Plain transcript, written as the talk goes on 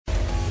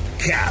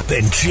Cap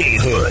and J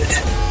Hood.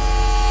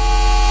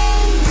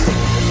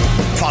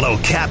 Follow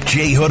Cap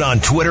J Hood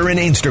on Twitter and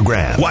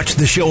Instagram. Watch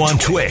the show on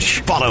Twitch.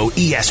 Follow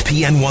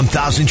ESPN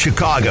 1000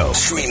 Chicago.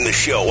 Stream the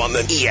show on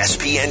the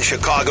ESPN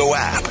Chicago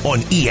app, on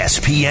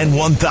ESPN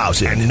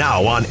 1000, and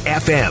now on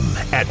FM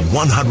at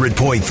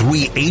 100.3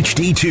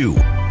 HD2.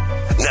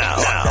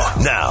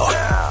 Now,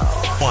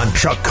 on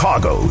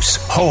Chicago's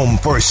home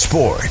for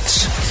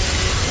sports.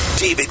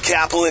 David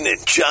Kaplan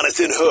and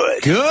Jonathan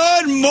Hood.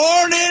 Good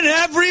morning,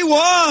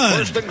 everyone.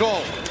 First and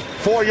goal,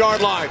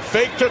 4-yard line,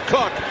 fake to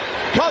Cook.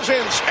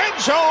 Cousins, end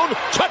zone,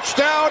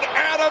 touchdown,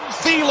 Adam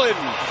Thielen.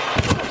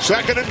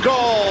 Second and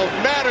goal,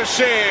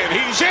 Madison,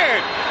 he's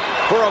in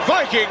for a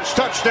Vikings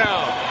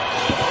touchdown.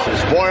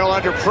 Boyle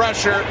under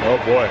pressure. Oh,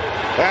 boy.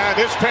 And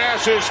his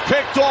pass is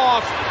picked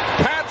off.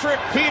 Patrick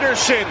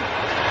Peterson,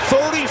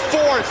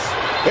 34th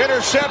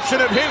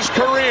interception of his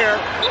career.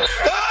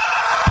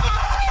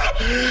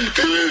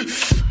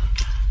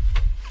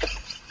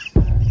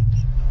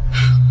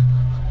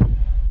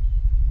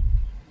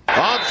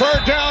 On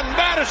third down,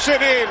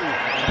 Madison in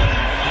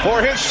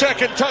for his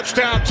second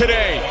touchdown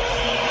today.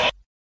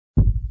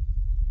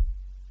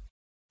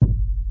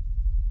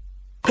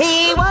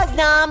 He was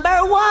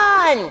number one.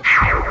 One.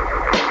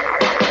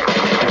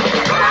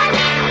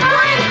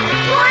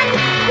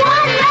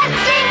 Let's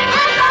sing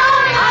the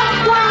song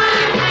of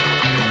one.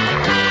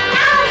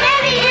 How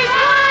many is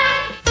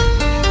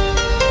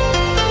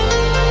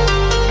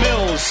one?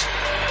 Mills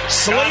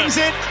slings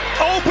it.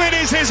 Open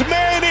is his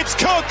man. It's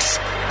Cooks.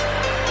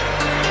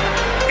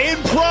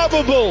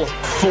 Improbable.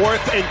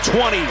 4th and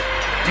 20.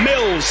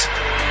 Mills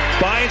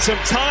buying some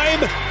time.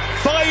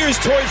 Fires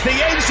towards the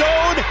end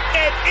zone.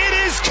 And it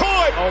is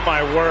caught. Oh,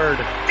 my word.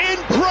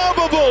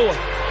 Improbable.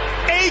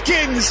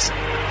 Akins,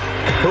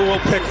 who will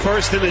pick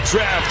first in the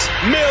draft.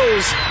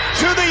 Mills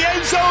to the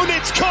end zone.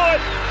 It's caught.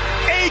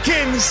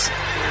 Akins.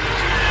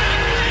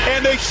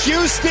 And the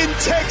Houston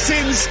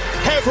Texans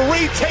have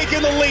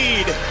retaken the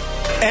lead.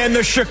 And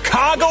the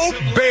Chicago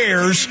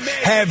Bears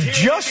have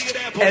just,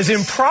 as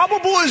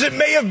improbable as it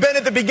may have been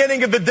at the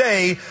beginning of the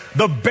day,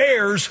 the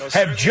Bears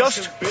have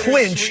just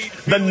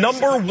clinched the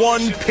number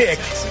one pick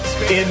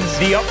in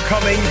the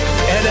upcoming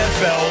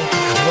NFL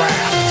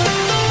draft.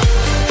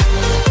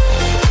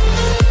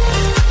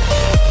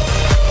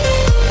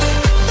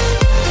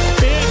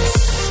 It's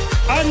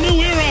a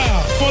new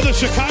era for the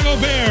Chicago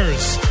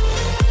Bears.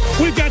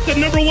 We've got the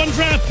number one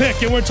draft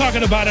pick, and we're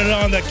talking about it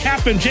on the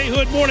Cap and J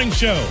Hood Morning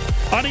Show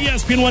on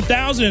ESPN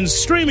 1000,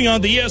 streaming on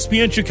the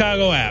ESPN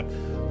Chicago app.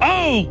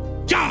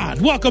 Oh,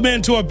 God, welcome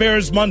into a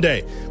Bears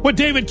Monday with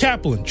David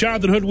Kaplan,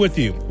 Jonathan Hood with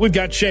you. We've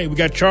got Shay, we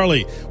got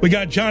Charlie, we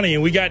got Johnny,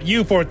 and we got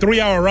you for a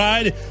 3-hour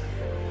ride.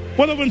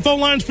 We'll open phone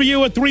lines for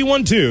you at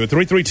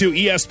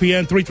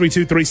 312-332-ESPN,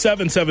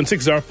 332-3776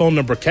 is our phone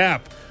number,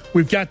 Cap.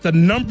 We've got the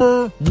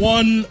number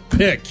one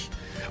pick.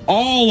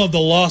 All of the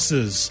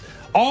losses,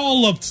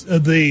 all of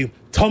the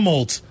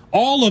tumult,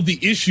 all of the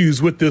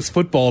issues with this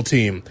football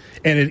team,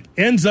 and it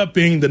ends up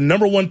being the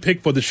number one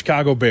pick for the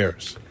Chicago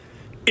Bears.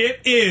 It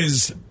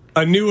is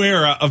a new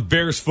era of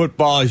Bears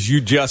football, as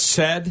you just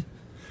said.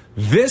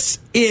 This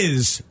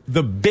is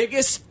the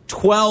biggest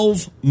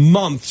 12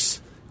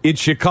 months in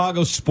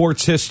Chicago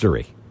sports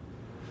history.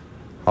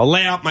 I'll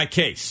lay out my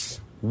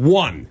case.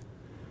 1,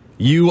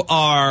 you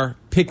are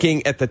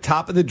picking at the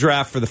top of the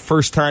draft for the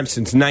first time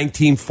since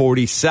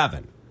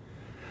 1947.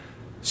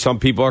 Some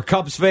people are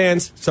Cubs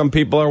fans. Some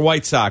people are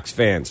White Sox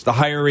fans. The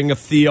hiring of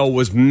Theo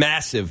was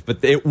massive,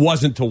 but it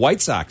wasn't to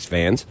White Sox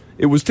fans.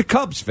 It was to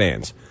Cubs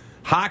fans.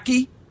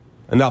 Hockey,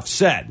 enough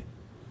said.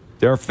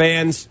 There are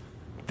fans,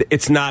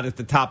 it's not at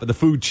the top of the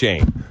food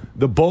chain.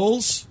 The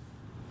Bulls,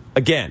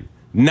 again,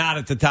 not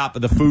at the top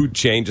of the food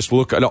chain. Just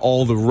look at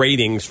all the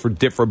ratings for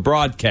different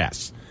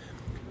broadcasts.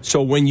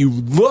 So when you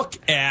look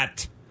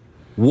at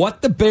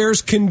what the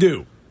Bears can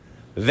do,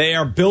 they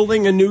are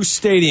building a new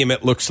stadium,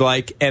 it looks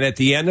like, and at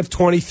the end of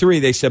 23,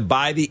 they said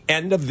by the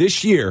end of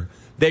this year,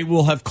 they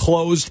will have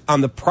closed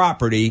on the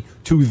property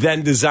to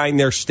then design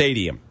their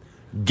stadium.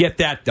 Get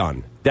that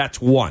done.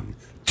 That's 1.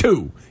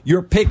 2,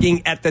 you're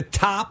picking at the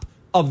top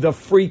of the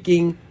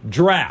freaking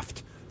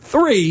draft.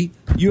 3,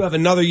 you have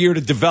another year to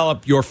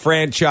develop your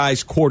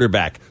franchise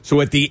quarterback.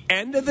 So at the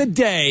end of the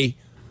day,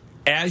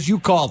 as you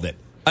called it,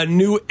 a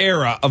new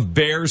era of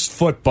Bears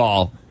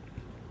football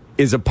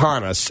is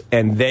upon us,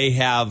 and they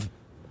have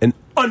an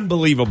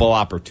unbelievable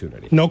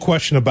opportunity. No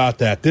question about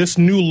that. This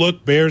new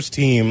look Bears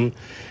team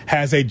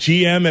has a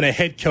GM and a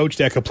head coach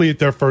that completed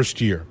their first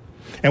year.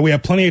 And we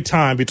have plenty of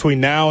time between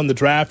now and the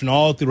draft and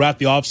all throughout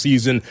the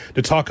offseason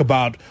to talk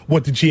about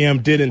what the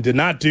GM did and did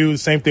not do. The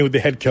same thing with the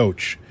head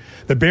coach.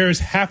 The Bears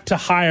have to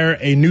hire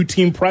a new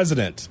team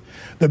president.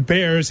 The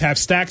Bears have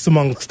stacks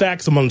among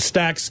stacks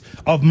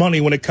of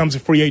money when it comes to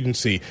free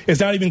agency. It's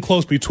not even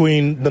close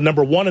between the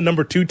number 1 and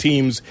number 2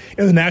 teams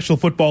in the National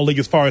Football League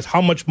as far as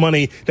how much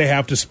money they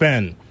have to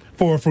spend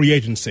for free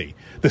agency.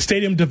 The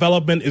stadium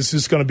development is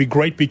just going to be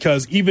great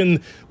because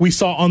even we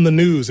saw on the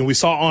news and we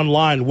saw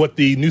online what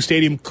the new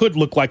stadium could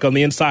look like on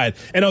the inside.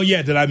 And oh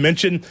yeah, did I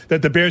mention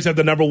that the Bears have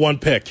the number 1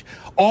 pick?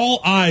 All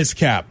eyes,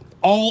 Cap,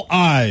 all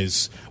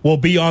eyes will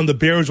be on the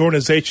Bears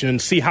organization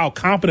and see how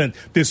competent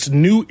this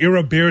new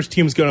era Bears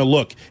team is going to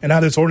look and how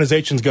this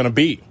organization is going to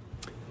be.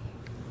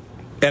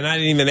 And I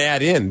didn't even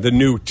add in the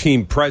new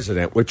team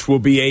president, which will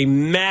be a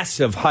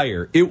massive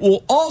hire. It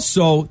will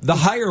also, the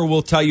hire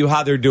will tell you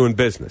how they're doing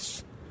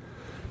business.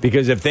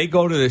 Because if they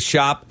go to the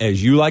shop,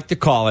 as you like to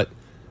call it,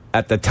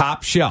 at the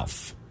top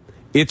shelf,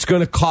 it's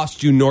going to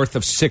cost you north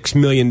of $6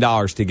 million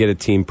to get a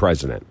team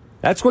president.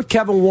 That's what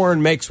Kevin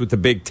Warren makes with the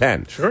Big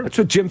Ten. Sure. That's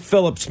what Jim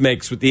Phillips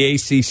makes with the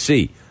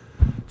ACC.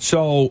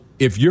 So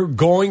if you're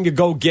going to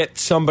go get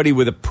somebody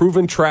with a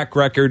proven track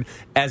record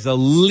as a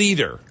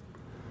leader,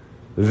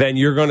 then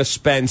you're going to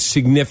spend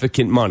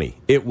significant money.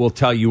 It will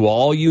tell you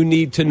all you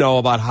need to know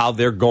about how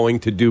they're going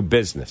to do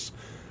business.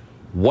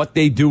 What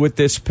they do with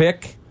this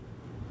pick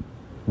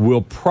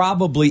will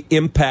probably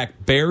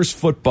impact Bears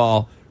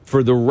football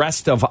for the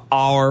rest of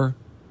our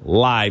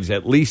lives,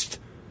 at least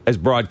as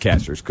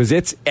broadcasters, because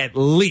it's at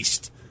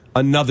least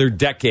another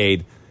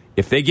decade.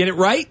 If they get it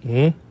right,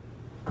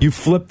 you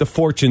flip the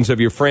fortunes of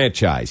your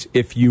franchise.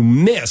 If you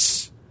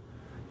miss,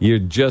 you're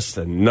just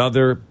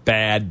another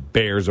bad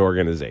Bears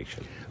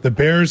organization. The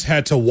Bears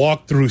had to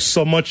walk through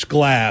so much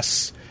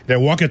glass. They're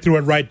walking through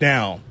it right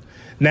now.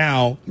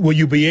 Now, will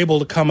you be able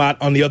to come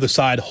out on the other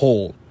side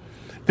whole?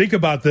 Think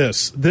about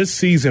this. This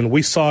season,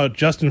 we saw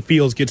Justin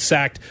Fields get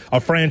sacked a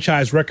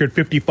franchise record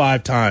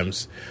 55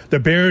 times. The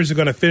Bears are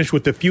going to finish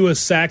with the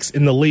fewest sacks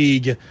in the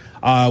league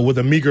with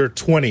a meager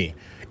 20.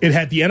 It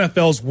had the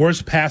NFL's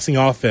worst passing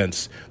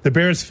offense. The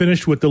Bears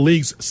finished with the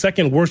league's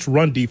second worst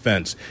run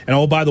defense. And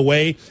oh, by the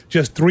way,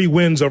 just 3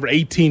 wins over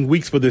 18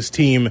 weeks for this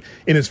team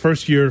in his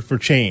first year for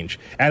change.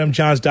 Adam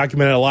Johns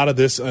documented a lot of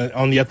this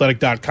on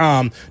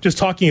theathletic.com, just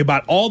talking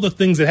about all the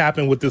things that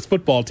happened with this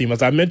football team.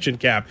 As I mentioned,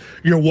 Cap,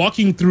 you're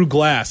walking through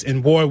glass.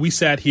 And boy, we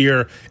sat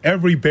here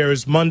every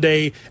Bears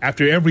Monday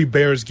after every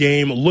Bears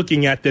game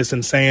looking at this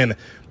and saying,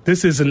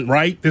 this isn't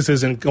right. This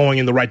isn't going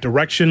in the right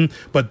direction,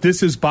 but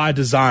this is by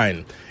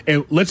design.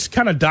 And let's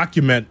kind of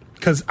document,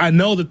 because I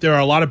know that there are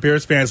a lot of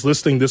Bears fans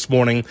listening this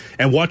morning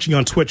and watching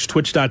on Twitch,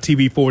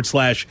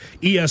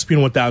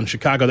 twitch.tv/ESPN 1000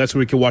 Chicago. That's where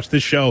we can watch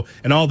this show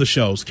and all the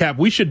shows. Cap,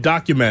 we should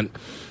document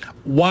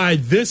why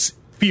this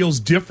feels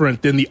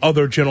different than the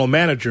other general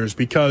managers,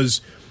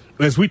 because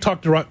as we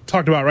talked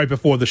about right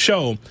before the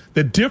show,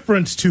 the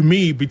difference to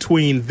me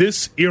between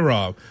this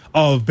era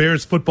of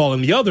Bears football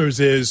and the others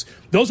is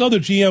those other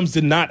GMs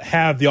did not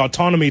have the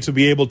autonomy to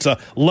be able to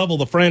level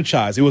the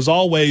franchise. It was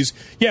always,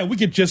 we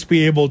could just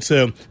be able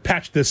to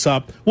patch this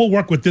up. We'll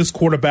work with this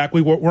quarterback.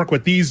 We work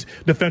with these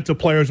defensive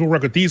players. We'll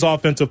work with these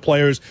offensive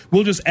players.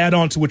 We'll just add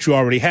on to what you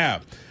already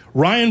have.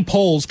 Ryan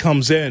Poles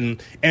comes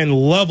in and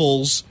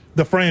levels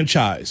the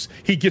franchise.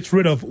 He gets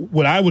rid of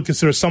what I would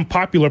consider some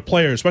popular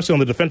players, especially on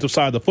the defensive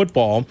side of the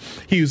football.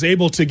 He was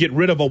able to get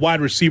rid of a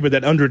wide receiver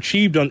that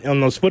underachieved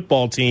on this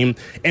football team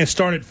and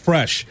started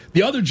fresh.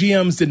 The other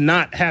GMs did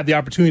not have the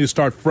opportunity to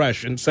start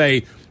fresh and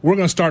say, we're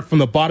going to start from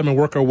the bottom and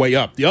work our way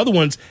up. The other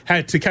ones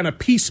had to kind of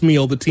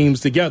piecemeal the teams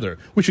together.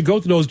 We should go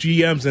through those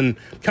GMs and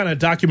kind of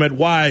document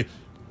why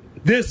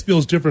this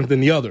feels different than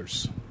the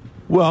others.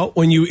 Well,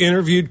 when you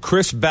interviewed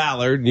Chris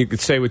Ballard, you could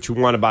say what you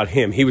want about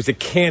him. He was a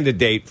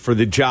candidate for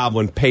the job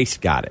when Pace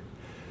got it.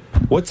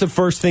 What's the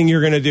first thing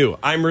you're going to do?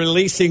 I'm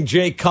releasing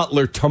Jay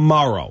Cutler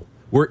tomorrow.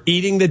 We're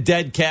eating the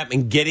dead cap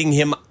and getting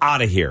him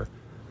out of here.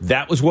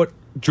 That was what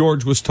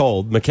George was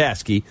told,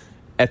 McCaskey,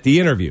 at the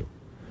interview.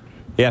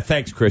 Yeah,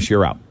 thanks, Chris,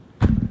 you're out.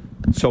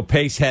 So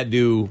Pace had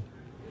to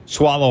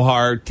swallow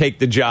hard, take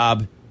the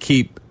job,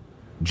 keep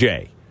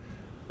Jay.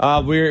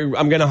 I'm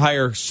going to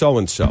hire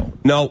so-and-so.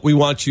 No, we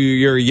want you.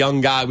 You're a young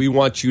guy. We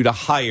want you to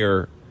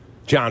hire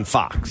John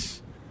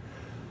Fox.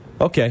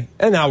 Okay.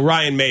 And now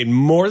Ryan made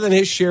more than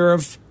his share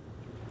of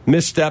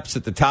missteps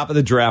at the top of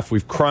the draft.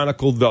 We've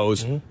chronicled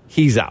those. Mm-hmm.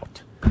 He's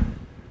out.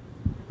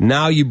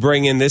 Now you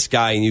bring in this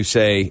guy and you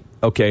say,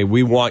 okay,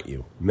 we want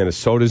you.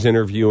 Minnesota's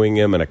interviewing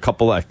him, and a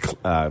couple of,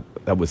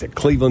 that was at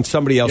Cleveland.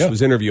 Somebody else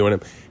was interviewing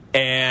him.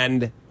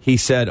 And he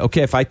said,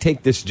 okay, if I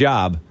take this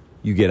job,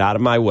 you get out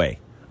of my way.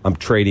 I'm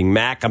trading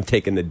Mac. I'm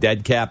taking the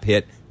dead cap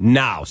hit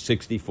now,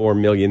 $64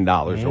 million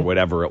or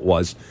whatever it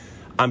was.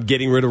 I'm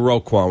getting rid of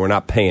Roquan. We're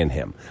not paying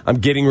him. I'm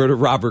getting rid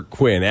of Robert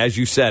Quinn. As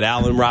you said,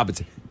 Allen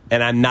Robinson.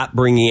 And I'm not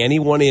bringing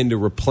anyone in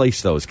to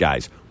replace those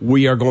guys.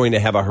 We are going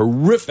to have a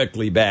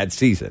horrifically bad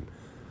season.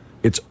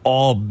 It's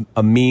all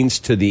a means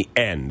to the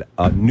end,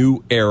 a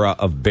new era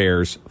of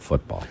Bears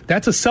football.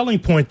 That's a selling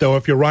point, though,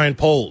 if you're Ryan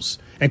Poles.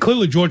 And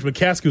clearly George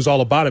McCaskey was all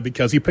about it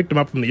because he picked him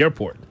up from the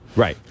airport.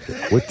 Right,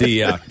 with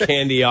the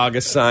Candy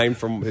August sign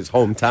from his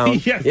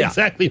hometown. Yes, yeah.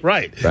 Exactly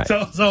right.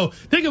 So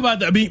think about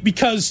that. I mean,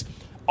 because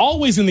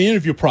always in the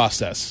interview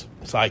process,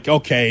 it's like,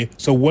 okay,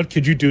 so what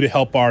could you do to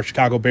help our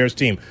Chicago Bears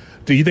team?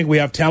 Do you think we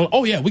have talent?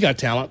 Oh, yeah, we got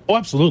talent. Oh,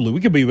 absolutely.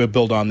 We could be able to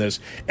build on this.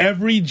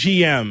 Every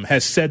GM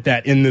has said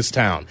that in this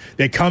town.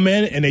 They come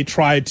in and they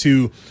try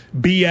to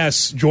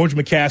BS George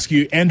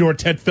McCaskey and or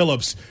Ted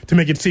Phillips to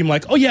make it seem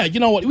like, oh, yeah,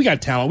 you know what? We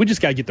got talent. We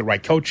just got to get the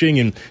right coaching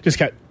and just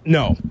got –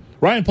 no.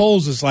 Ryan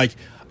Poles is like,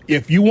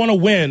 if you want to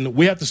win,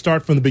 we have to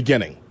start from the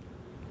beginning.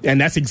 And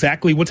that's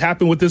exactly what's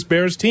happened with this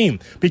Bears team.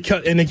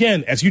 And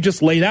again, as you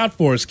just laid out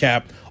for us,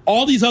 Cap,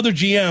 all these other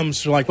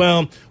GMs are like,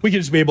 well, we could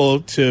just be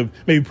able to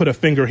maybe put a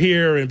finger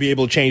here and be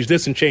able to change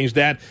this and change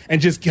that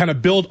and just kind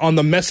of build on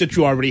the message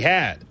you already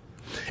had.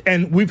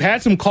 And we've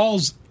had some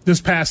calls this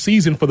past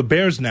season for the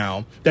Bears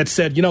now that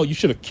said, you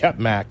should have kept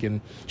Mack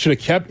and should have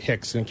kept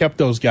Hicks and kept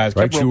those guys.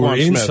 Right, kept you were Roquan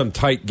in Smith. some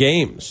tight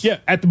games. Yeah,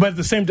 but at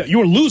the same time, you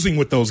were losing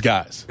with those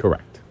guys.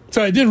 Correct.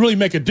 So it didn't really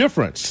make a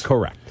difference.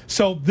 Correct.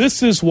 So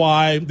this is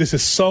why this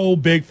is so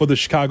big for the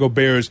Chicago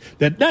Bears,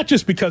 that not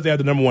just because they have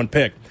the number one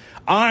pick.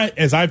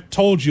 As I've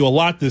told you a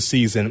lot this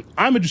season,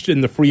 I'm interested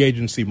in the free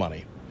agency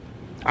money.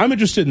 I'm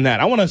interested in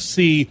that. I want to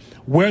see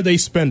where they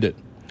spend it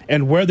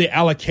and where they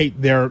allocate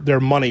their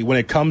money when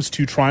it comes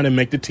to trying to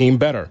make the team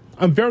better.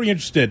 I'm very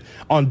interested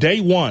on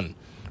day one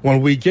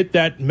when we get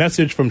that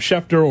message from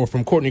Schefter or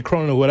from Courtney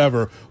Cronin or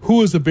whatever,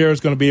 who is the Bears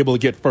going to be able to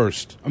get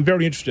first? I'm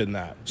very interested in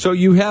that. So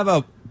you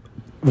have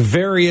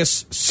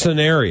various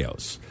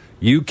scenarios.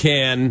 You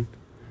can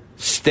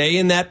stay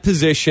in that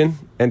position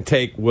and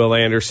take Will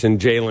Anderson,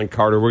 Jalen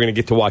Carter. We're going to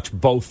get to watch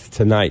both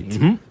tonight.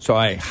 Mm-hmm. So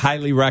I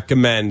highly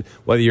recommend,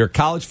 whether you're a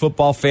college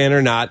football fan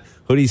or not,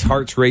 Hoodie's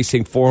heart's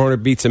racing 400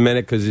 beats a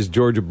minute because his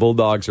Georgia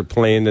Bulldogs are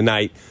playing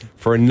tonight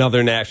for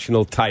another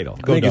national title.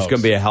 I think it's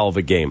going to be a hell of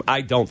a game.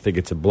 I don't think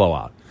it's a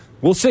blowout.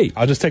 We'll see.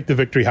 I'll just take the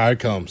victory how it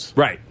comes.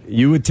 Right.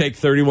 You would take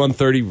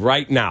 31-30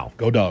 right now.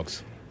 Go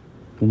Dogs.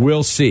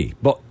 We'll see.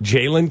 But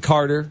Jalen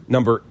Carter,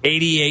 number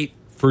 88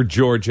 for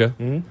Georgia.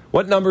 Mm-hmm.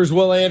 What numbers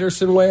will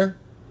Anderson wear?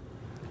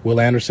 Will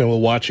Anderson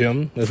will watch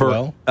him as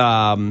well.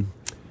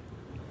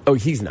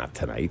 He's not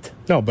tonight.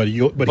 No, but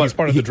he's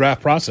part of the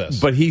draft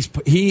process. But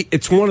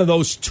it's one of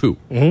those two.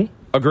 Mm-hmm.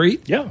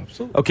 Agreed? Yeah,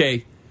 absolutely.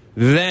 Okay,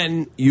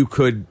 then you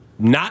could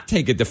not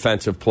take a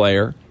defensive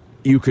player.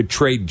 You could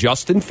trade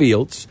Justin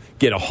Fields,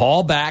 get a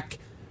haul back.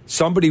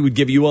 Somebody would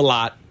give you a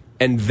lot,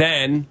 and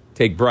then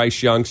take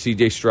Bryce Young,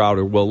 C.J. Stroud,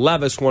 or Will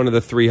Levis, one of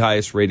the three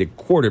highest-rated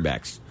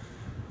quarterbacks.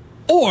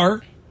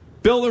 Or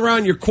build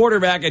around your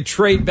quarterback and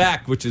trade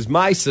back, which is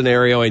my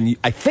scenario, and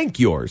I think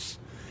yours,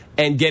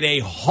 and get a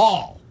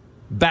haul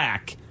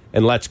back,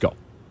 and let's go.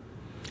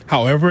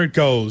 However it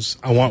goes,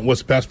 I want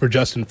what's best for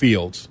Justin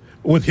Fields,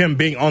 with him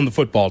being on the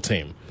football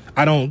team.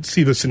 I don't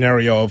see the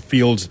scenario of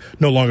Fields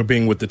no longer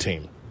being with the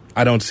team.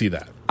 I don't see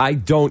that. I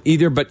don't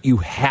either, but you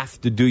have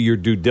to do your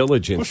due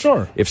diligence. For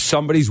sure. If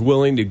somebody's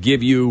willing to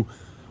give you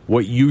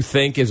what you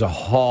think is a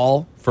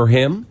haul for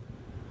him,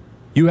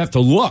 you have to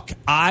look.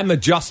 I'm a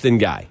Justin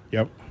guy.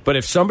 Yep. But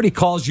if somebody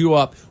calls you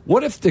up,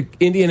 what if the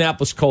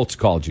Indianapolis Colts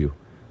called you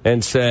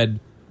and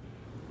said,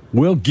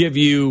 we'll give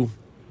you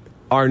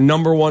our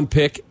number one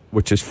pick,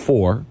 which is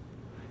 4,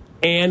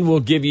 and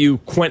we'll give you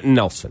Quentin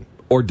Nelson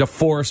or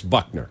DeForest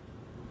Buckner?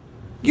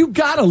 You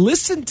got to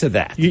listen to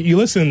that. You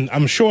listen.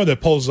 I'm sure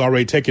that Poles has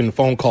already taken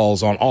phone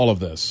calls on all of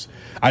this.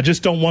 I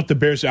just don't want the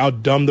Bears to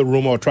outdumb the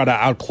rumor or try to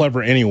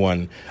outclever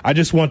anyone. I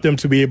just want them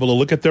to be able to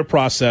look at their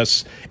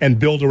process and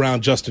build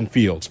around Justin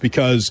Fields,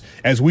 because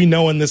as we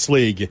know in this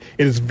league, it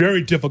is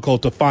very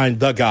difficult to find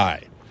the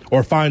guy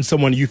or find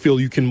someone you feel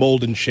you can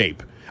mold and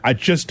shape. I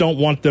just don't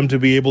want them to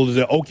be able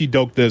to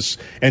okey-doke this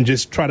and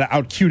just try to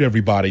out-cute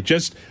everybody.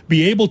 Just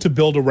be able to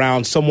build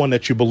around someone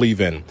that you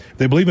believe in. If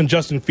they believe in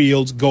Justin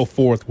Fields, go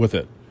forth with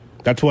it.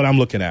 That's what I'm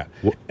looking at.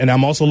 And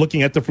I'm also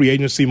looking at the free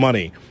agency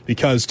money,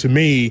 because to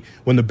me,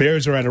 when the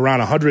Bears are at around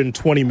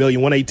 $120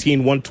 million, 118,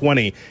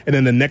 120, and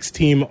then the next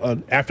team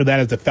after that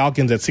is the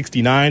Falcons at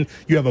 69,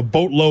 you have a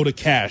boatload of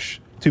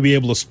cash to be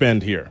able to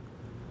spend here.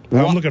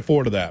 I'm looking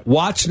forward to that.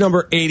 Watch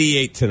number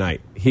 88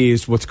 tonight. He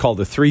is what's called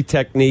a 3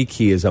 technique.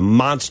 He is a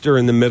monster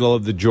in the middle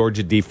of the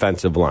Georgia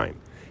defensive line.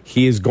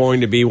 He is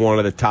going to be one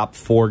of the top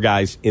 4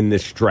 guys in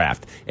this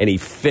draft, and he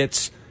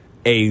fits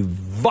a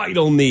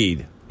vital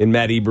need in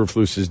Matt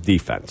Eberflus's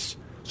defense.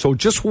 So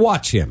just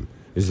watch him.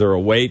 Is there a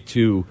way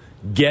to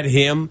get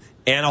him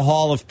and a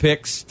haul of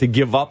picks to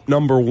give up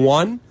number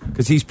 1?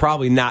 Because he's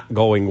probably not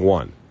going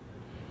 1.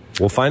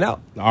 We'll find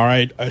out. All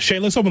right. Shay,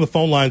 let's open the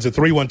phone lines at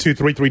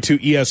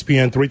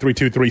 312-332-ESPN,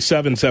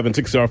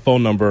 332-3776 is our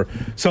phone number.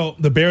 So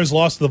the Bears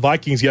lost to the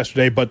Vikings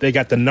yesterday, but they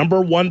got the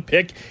number 1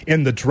 pick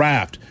in the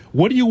draft.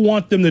 What do you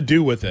want them to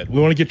do with it?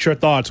 We want to get your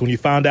thoughts when you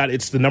found out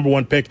it's the number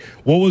 1 pick.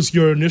 What was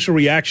your initial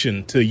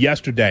reaction to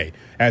yesterday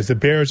as the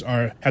Bears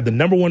have the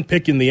number 1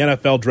 pick in the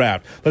NFL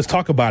draft? Let's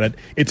talk about it.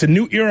 It's a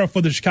new era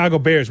for the Chicago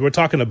Bears. We're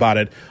talking about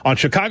it on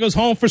Chicago's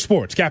Home for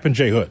Sports. Cap and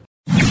J Hood.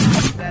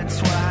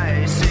 That's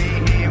why I say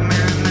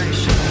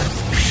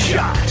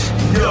Shot,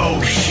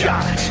 no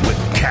shot, with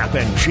Cap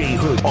and J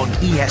Hood on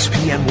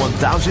ESPN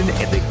 1000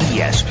 and the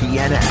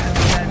ESPN app.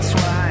 That's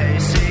why I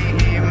say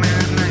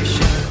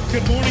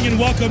Good morning and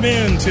welcome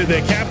in to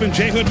the Cap and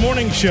J Hood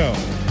Morning Show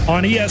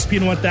on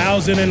ESPN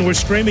 1000, and we're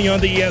streaming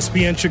on the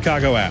ESPN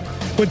Chicago app.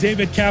 With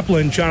David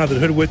Kaplan, Jonathan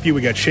Hood with you.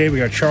 We got Shay, we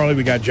got Charlie,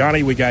 we got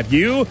Johnny, we got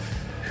you.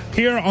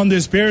 Here on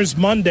this Bears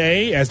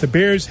Monday, as the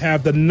Bears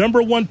have the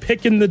number 1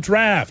 pick in the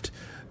draft.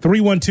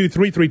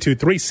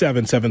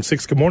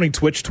 312-332-3776. Good morning,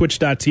 Twitch,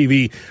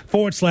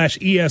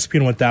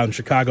 twitch.tv/ESPN 1000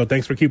 Chicago.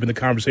 Thanks for keeping the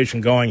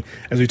conversation going.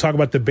 As we talk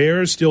about the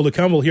Bears still to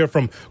come, we'll hear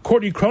from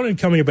Courtney Cronin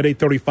coming up at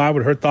 8:35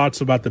 with her thoughts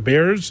about the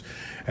Bears.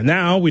 And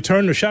now we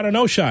turn to Shot or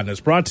No Shot, and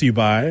it's brought to you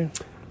by...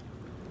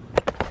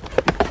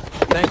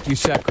 Thank you,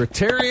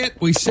 Secretariat.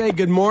 We say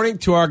good morning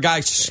to our guy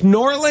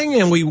Snorling,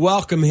 and we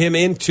welcome him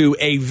into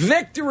a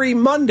Victory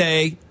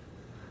Monday.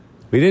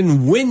 We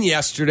didn't win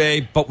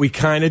yesterday, but we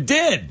kind of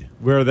did.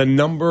 We're the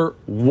number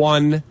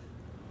one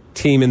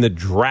team in the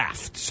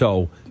draft.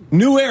 So,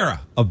 new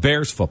era of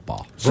Bears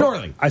football.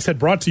 Snorling. I said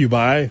brought to you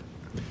by...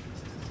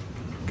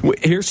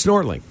 Here's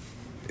Snorling.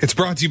 It's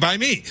brought to you by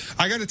me.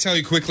 I got to tell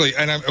you quickly,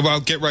 and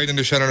I'll get right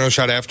into Shot or No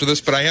Shot after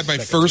this, but I had my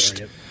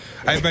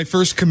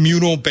first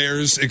communal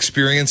Bears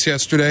experience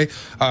yesterday.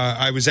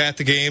 I was at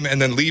the game, and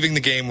then leaving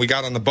the game, we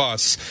got on the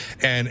bus,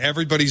 and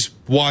everybody's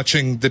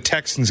watching the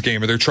Texans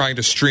game, or they're trying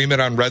to stream it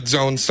on Red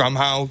Zone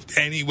somehow,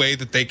 any way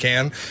that they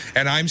can.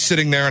 And I'm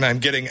sitting there, and I'm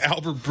getting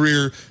Albert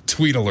Breer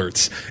tweet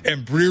alerts.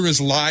 And Breer is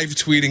live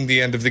tweeting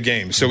the end of the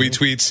game. So he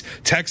tweets,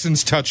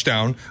 Texans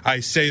touchdown.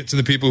 I say it to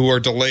the people who are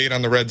delayed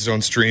on the Red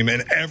Zone stream,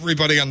 and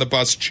everybody on the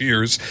bus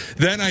cheers.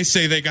 Then I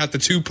say they got the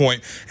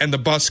 2-point, and the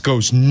bus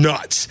goes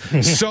nuts.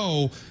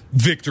 So...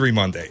 Victory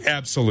Monday,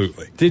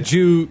 absolutely. Did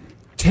you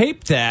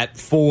tape that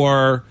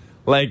for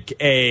like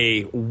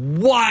a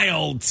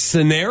wild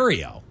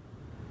scenario?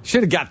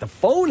 Should have got the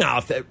phone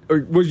out.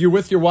 Or were you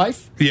with your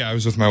wife? Yeah, I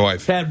was with my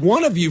wife. Had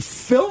one of you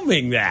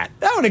filming that.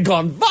 That would have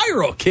gone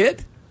viral,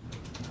 kid.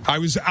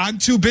 I'm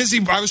too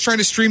busy. I was trying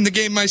to stream the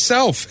game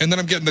myself, and then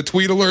I'm getting the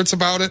tweet alerts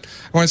about it.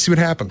 I want to see what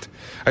happened.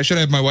 I should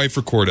have my wife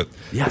record it.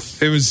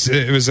 Yes. It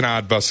was an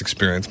odd bus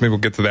experience. Maybe we'll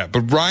get to that.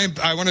 But Ryan,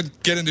 I want to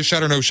get into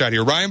Shot or No Shot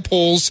here. Ryan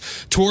Poles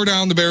tore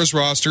down the Bears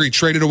roster. He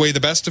traded away the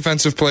best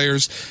defensive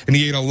players, and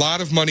he ate a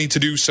lot of money to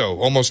do so.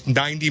 Almost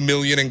 $90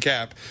 million in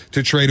cap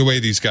to trade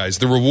away these guys.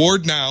 The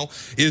reward now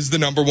is the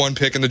number one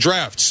pick in the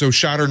draft. So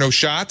Shot or No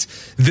Shot,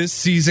 this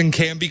season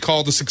can be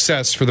called a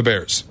success for the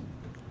Bears.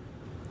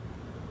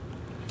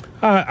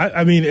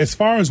 I mean, as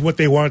far as what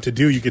they wanted to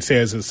do, you could say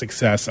as a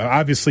success.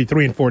 Obviously,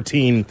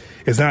 3-14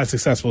 is not a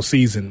successful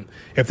season.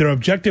 If their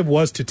objective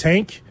was to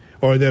tank,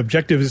 or the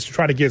objective is to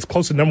try to get as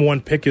close to number one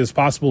pick as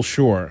possible,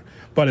 sure.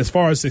 But as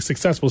far as a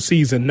successful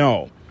season,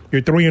 no.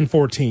 You're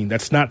 3-14.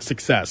 That's not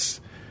success.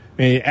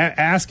 I mean,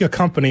 ask a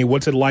company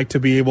what's it like to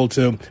be able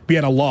to be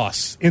at a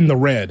loss in the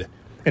red,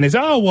 and it's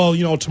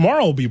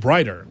tomorrow will be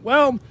brighter.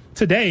 Well,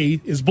 today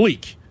is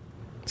bleak.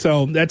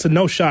 So that's a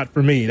no shot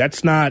for me.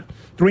 That's not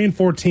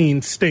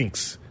 3-14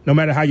 stinks, no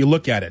matter how you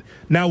look at it.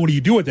 Now, what do you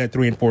do with that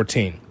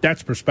 3-14?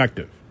 That's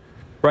perspective.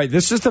 Right.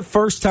 This is the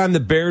first time the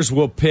Bears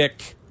will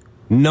pick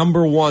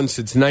number one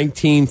since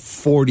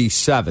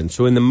 1947.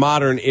 So in the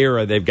modern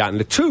era, they've gotten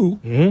to two.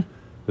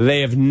 Mm-hmm.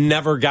 They have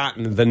never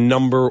gotten the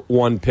number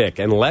one pick.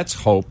 And let's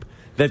hope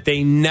that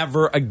they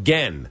never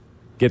again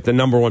get the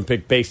number one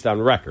pick based on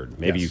record.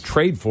 Maybe you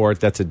trade for it.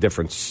 That's a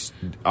different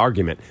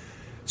argument.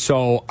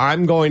 So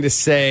I'm going to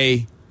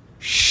say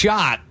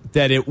shot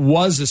that it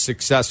was a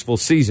successful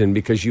season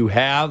because you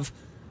have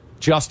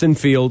Justin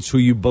Fields, who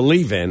you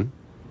believe in,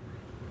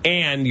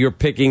 and you're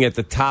picking at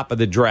the top of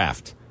the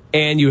draft,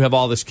 and you have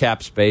all this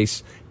cap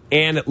space,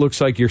 and it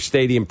looks like your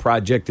stadium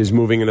project is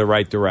moving in the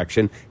right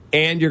direction,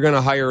 and you're going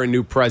to hire a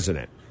new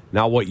president.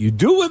 Now, what you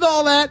do with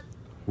all that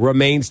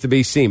remains to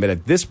be seen, but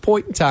at this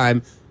point in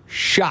time,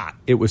 shot,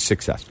 it was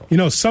successful. You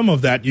know, some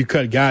of that you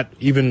could have got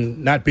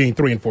even not being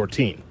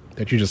 3-14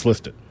 that you just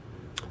listed.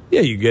 Yeah,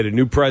 you get a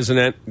new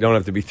president, don't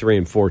have to be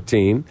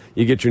 3-14.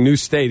 You get your new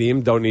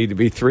stadium, don't need to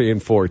be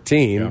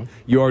 3-14. Yeah.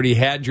 You already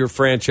had your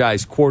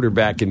franchise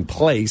quarterback in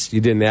place.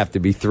 You didn't have to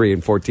be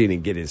 3-14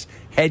 and get his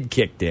head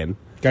kicked in.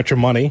 Got your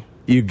money.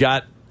 You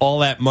got all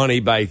that money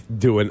by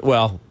doing,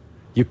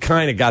 you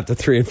kind of got the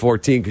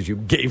 3-14 because you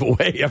gave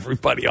away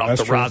everybody off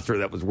the roster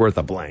that was worth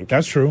a blank.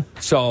 That's true.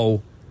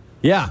 So,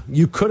 yeah,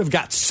 you could have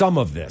got some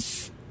of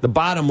this. The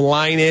bottom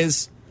line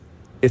is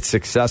it's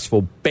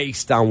successful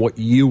based on what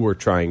you were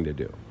trying to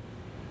do.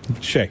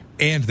 Shay.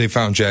 And they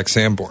found Jack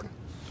Sanborn.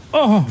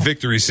 Oh.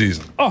 Victory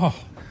season. Oh.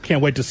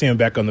 Can't wait to see him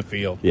back on the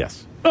field.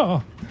 Yes.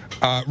 Oh.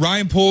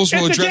 Ryan Poles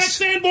will address... It's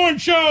the Jack Sanborn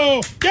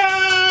Show!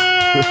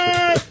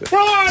 Yay!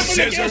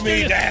 Scissor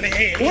me,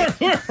 Daddy!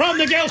 We're from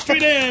the Gale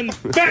Street Inn.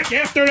 Back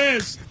after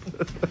this.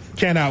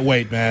 Cannot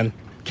wait, man.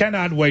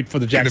 Cannot wait for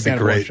the Jack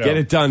Sanborn Show. Get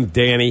it done,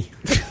 Danny.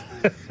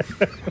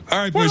 All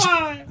right, boys.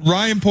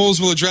 Ryan Poles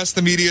will address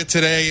the media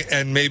today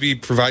and maybe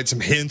provide some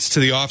hints to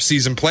the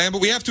offseason plan.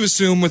 But we have to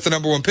assume with the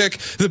number one pick,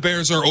 the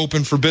Bears are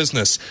open for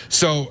business.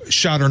 So,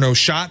 shot or no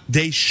shot,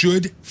 they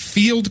should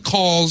field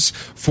calls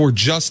for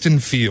Justin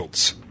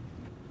Fields.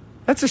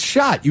 That's a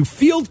shot. You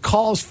field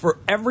calls for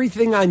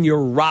everything on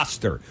your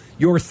roster.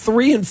 You're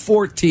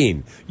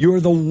 3-14.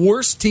 You're the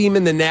worst team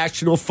in the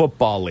National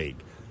Football League.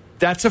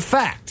 That's a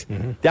fact.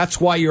 Mm-hmm. That's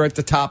why you're at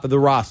the top of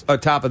the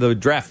top of the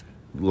draft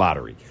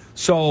lottery.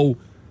 So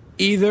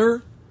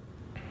either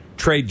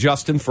trade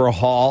Justin for a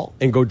haul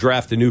and go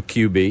draft a new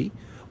QB,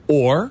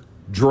 or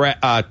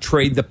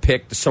trade the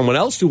pick to someone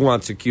else who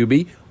wants a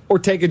QB, or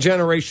take a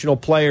generational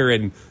player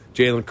in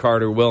Jalen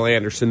Carter, Will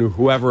Anderson, or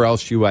whoever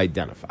else you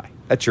identify.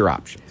 That's your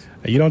options.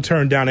 You don't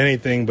turn down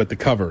anything but the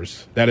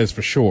covers. That is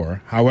for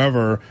sure.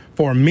 However,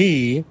 for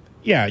me,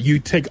 yeah, you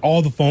take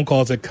all the phone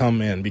calls that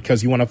come in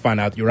because you want to find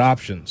out your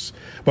options.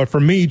 But for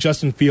me,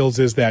 Justin Fields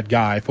is that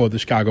guy for the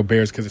Chicago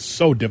Bears because it's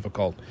so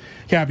difficult.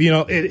 Cap,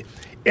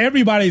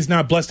 everybody's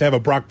not blessed to have a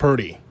Brock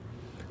Purdy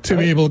to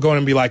be able to go in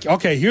and be like,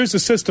 okay, here's the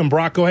system,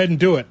 Brock, go ahead and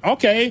do it.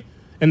 Okay.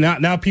 And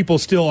now people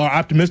still are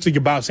optimistic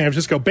about San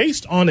Francisco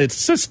based on its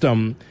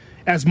system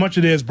as much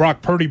as it is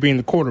Brock Purdy being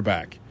the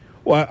quarterback.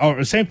 Well,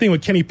 or same thing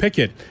with Kenny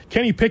Pickett.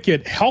 Kenny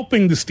Pickett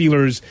helping the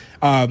Steelers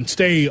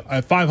stay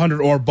at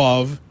 500 or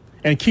above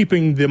and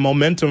keeping the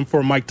momentum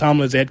for Mike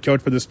Tomlin as head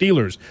coach for the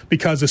Steelers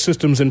because the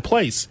system's in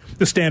place.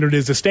 The standard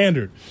is the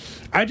standard.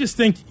 I just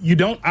think you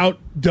don't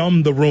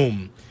out-dumb the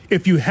room.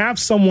 If you have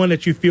someone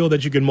that you feel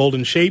that you can mold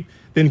and shape,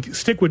 then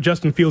stick with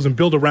Justin Fields and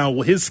build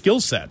around his skill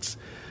sets.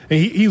 And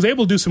he was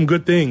able to do some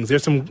good things.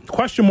 There's some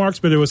question marks,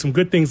 but there were some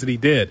good things that he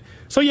did.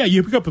 So, yeah,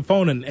 you pick up the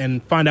phone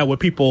and find out what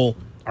people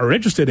are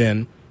interested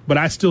in, but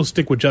I still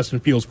stick with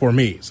Justin Fields for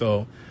me.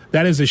 So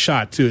that is a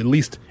shot to at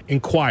least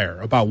inquire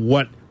about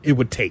what it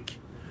would take.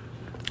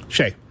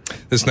 Shay.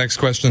 This next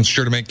question is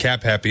sure to make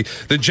Cap happy.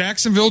 The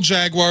Jacksonville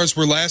Jaguars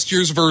were last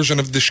year's version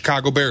of the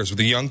Chicago Bears with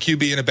a young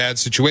QB in a bad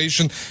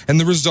situation, and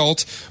the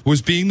result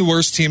was being the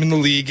worst team in the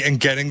league and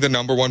getting the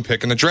number 1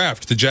 pick in the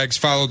draft. The Jags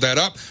followed that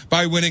up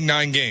by winning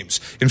 9 games.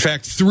 In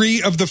fact,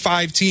 3 of the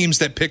 5 teams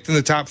that picked in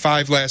the top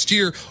 5 last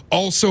year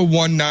also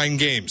won 9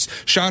 games.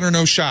 Shot or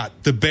no shot,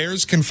 the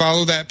Bears can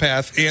follow that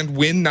path and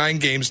win 9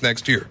 games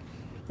next year.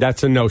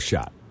 That's a no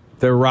shot.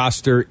 Their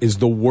roster is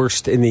the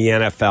worst in the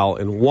NFL,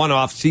 and one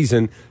off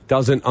season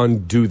doesn't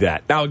undo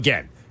that. Now,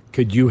 again,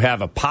 could you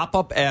have a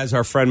pop-up, as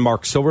our friend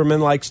Mark Silverman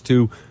likes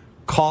to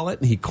call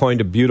it? He coined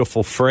a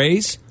beautiful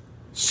phrase.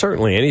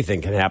 Certainly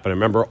anything can happen. I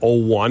remember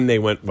 2001, they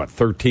went,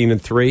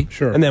 13-3?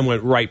 Sure. And then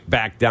went right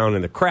back down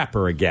in the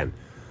crapper again.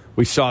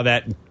 We saw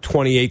that in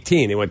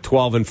 2018. They went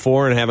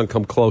 12-4 and haven't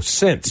come close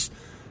since.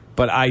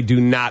 But I do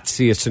not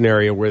see a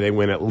scenario where they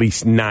win at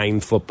least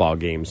 9 football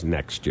games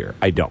next year.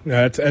 I don't.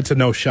 No, that's a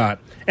no shot.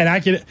 And I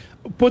can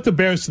put the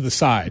Bears to the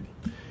side.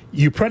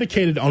 You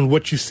predicated on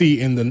what you see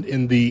in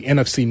the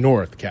NFC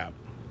North, Cap.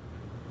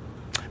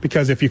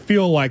 Because if you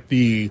feel like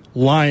the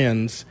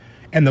Lions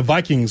and the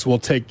Vikings will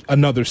take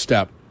another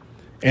step,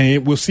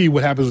 and we'll see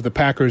what happens with the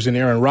Packers and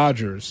Aaron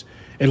Rodgers,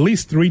 at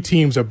least 3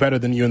 teams are better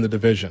than you in the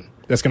division.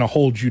 That's going to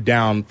hold you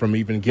down from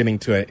even getting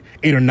to an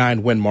 8 or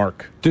 9 win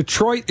mark.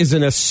 Detroit is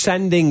an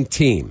ascending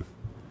team.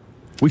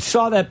 We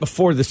saw that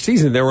before the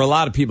season. There were a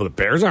lot of people, the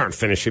Bears aren't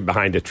finishing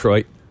behind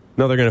Detroit.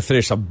 No, they're going to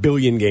finish 1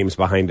 billion games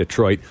behind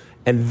Detroit.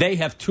 And they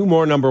have 2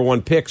 more number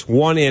 1 picks,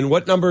 1 in.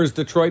 What number is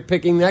Detroit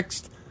picking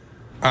next?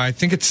 I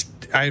think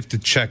I have to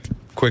check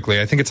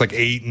quickly. I think it's like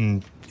 8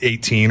 and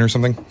 18 or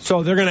something.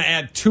 So they're going to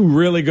add 2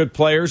 really good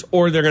players,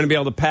 or they're going to be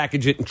able to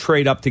package it and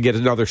trade up to get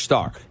another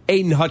star.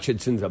 Aiden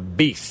Hutchinson's a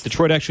beast.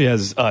 Detroit actually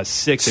has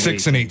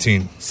 6 and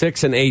 18.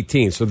 6 and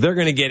 18. So they're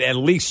going to get at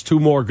least 2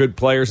 more good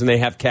players, and they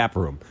have cap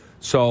room.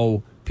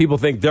 So people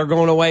think they're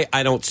going away.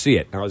 I don't see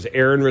it. Now, is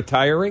Aaron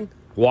retiring?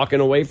 Walking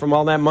away from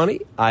all that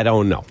money? I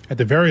don't know. At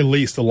the very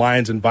least, the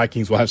Lions and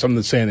Vikings will have something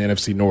to say in the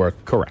NFC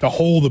North. Correct. To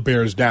hold the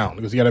Bears down,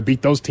 because you got to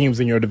beat those teams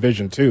in your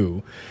division,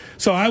 too.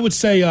 So I would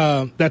say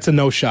that's a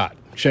no shot.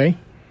 Shay?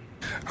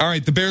 All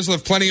right, the Bears will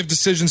have plenty of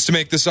decisions to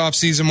make this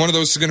offseason. One of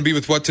those is going to be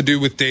with what to do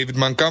with David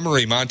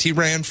Montgomery. Monty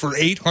ran for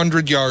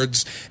 800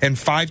 yards and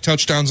 5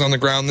 touchdowns on the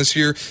ground this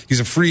year.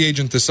 He's a free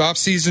agent this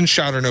offseason.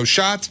 Shot or no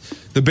shot.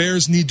 The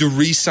Bears need to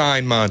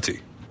re-sign Monty.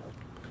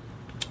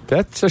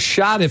 That's a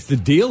shot if the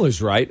deal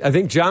is right. I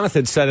think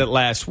Jonathan said it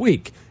last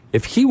week.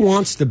 If he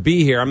wants to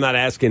be here, I'm not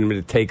asking him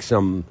to take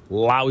some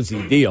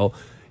lousy deal.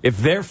 If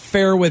they're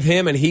fair with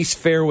him and he's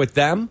fair with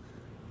them,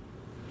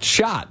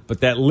 shot.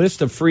 But that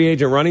list of free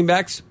agent running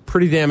backs,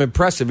 pretty damn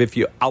impressive if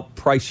you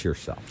outprice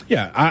yourself.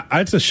 Yeah,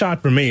 it's a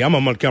shot for me. I'm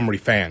a Montgomery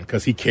fan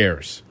because he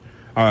cares.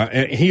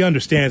 And he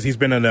understands he's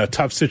been in a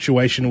tough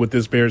situation with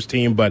this Bears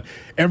team, but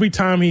every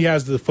time he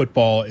has the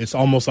football, it's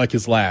almost like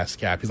his last,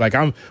 Cap. He's like,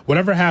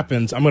 whatever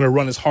happens, I'm going to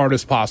run as hard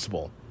as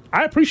possible.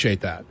 I appreciate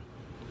that.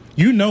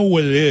 You know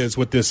what it is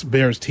with this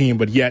Bears team,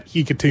 but yet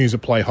he continues to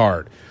play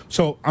hard.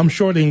 So I'm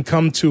sure they can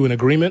come to an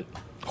agreement.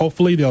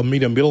 Hopefully they'll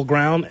meet a middle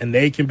ground, and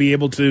they can be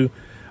able to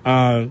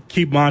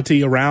keep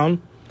Monty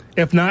around.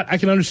 If not, I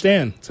can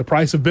understand. It's a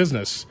price of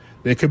business.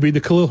 It could be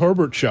the Khalil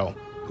Herbert show.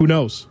 Who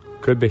knows?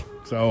 Could be.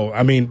 So,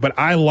 but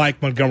I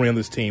like Montgomery on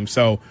this team,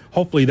 so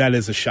hopefully that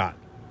is a shot.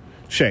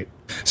 Shay.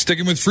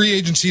 Sticking with free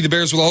agency, the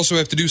Bears will also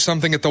have to do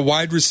something at the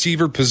wide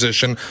receiver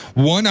position.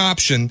 One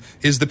option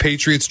is the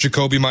Patriots'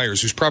 Jacoby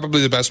Myers, who's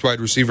probably the best wide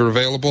receiver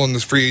available in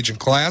this free agent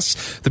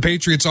class. The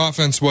Patriots'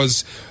 offense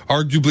was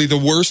arguably the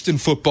worst in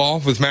football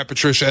with Matt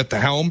Patricia at the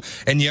helm,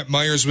 and yet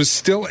Myers was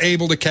still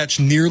able to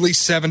catch nearly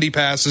 70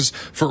 passes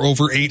for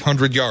over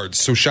 800 yards.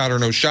 So shot or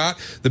no shot,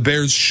 the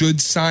Bears should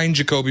sign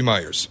Jacoby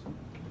Myers.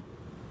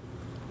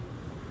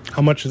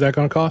 How much is that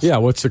going to cost? Yeah,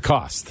 what's the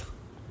cost?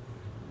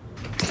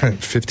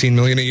 $15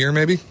 million a year,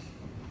 maybe.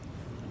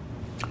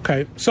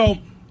 Okay, so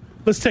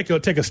let's take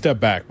a step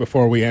back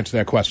before we answer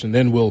that question.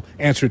 Then we'll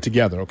answer it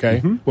together, okay?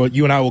 Mm-hmm. Well,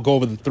 you and I will go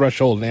over the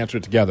threshold and answer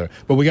it together.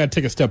 But we got to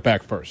take a step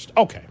back first.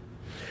 Okay.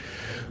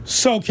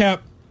 So,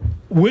 Cap,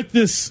 with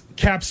this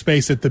cap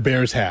space that the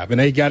Bears have, and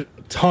they got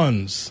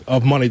tons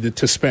of money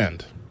to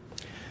spend.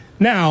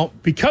 Now,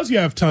 because you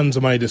have tons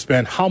of money to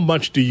spend, how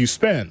much do you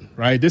spend,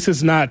 right? This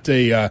is not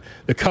the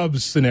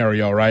Cubs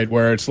scenario, right,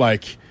 where it's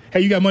like,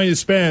 hey, you got money to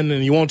spend,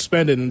 and you won't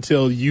spend it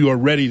until you are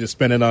ready to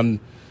spend it on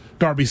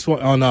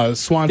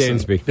Swanson.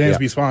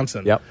 Dansby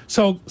Swanson. Yep.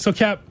 So,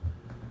 Cap,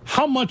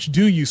 how much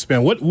do you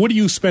spend? What do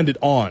you spend it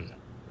on,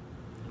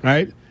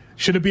 right?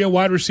 Should it be a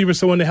wide receiver,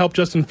 someone to help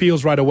Justin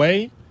Fields right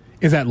away?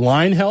 Is that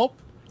line help?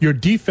 Your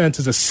defense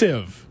is a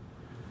sieve.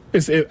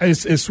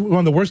 It's one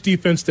of the worst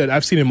defense that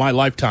I've seen in my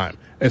lifetime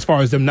as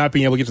far as them not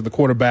being able to get to the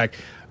quarterback,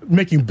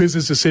 making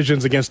business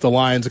decisions against the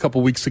Lions a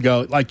couple weeks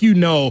ago. Like,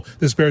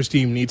 this Bears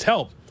team needs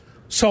help.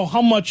 So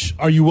how much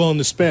are you willing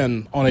to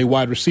spend on a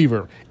wide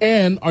receiver?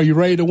 And are you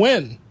ready to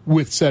win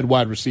with said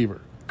wide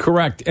receiver?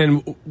 Correct.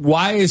 And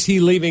why is he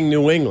leaving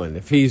New England?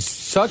 If he's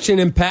such an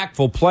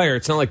impactful player,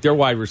 it's not like their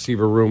wide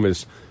receiver room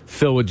is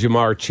filled with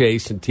Jamar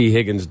Chase and T.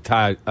 Higgins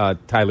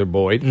and Tyler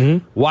Boyd.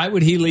 Mm-hmm. Why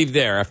would he leave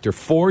there after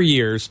 4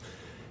 years?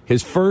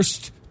 His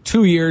first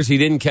 2 years, he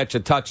didn't catch a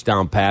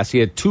touchdown pass. He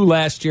had 2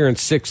 last year and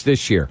 6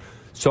 this year.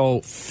 So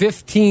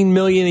 $15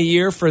 million a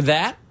year for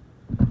that?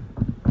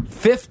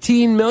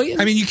 $15 million?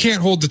 I mean, you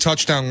can't hold the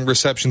touchdown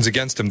receptions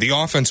against him. The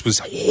offense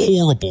was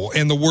horrible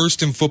and the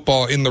worst in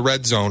football in the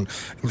red zone,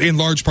 in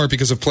large part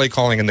because of play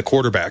calling and the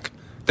quarterback.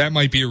 That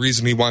might be a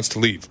reason he wants to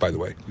leave, by the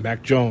way.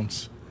 Mac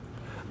Jones.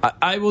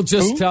 I will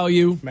just tell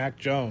you. Mac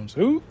Jones.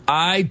 Who?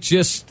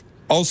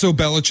 Also,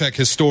 Belichick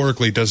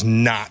historically does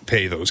not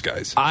pay those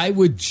guys. I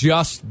would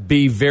just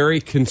be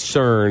very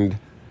concerned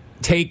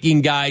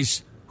taking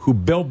guys who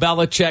Bill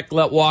Belichick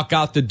let walk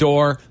out the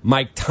door,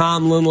 Mike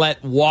Tomlin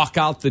let walk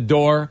out the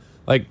door.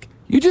 Like,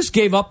 you just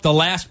gave up the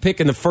last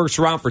pick in the first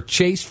round for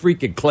Chase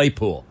freaking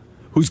Claypool,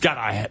 who's got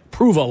to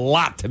prove a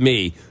lot to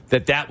me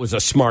that was a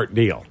smart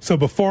deal. So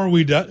before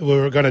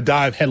we're going to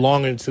dive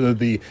headlong into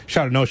the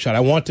shot or no shot,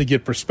 I want to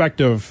get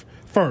perspective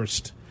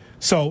first.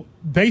 So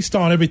based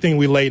on everything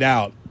we laid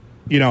out,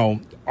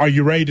 are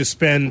you ready to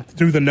spend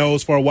through the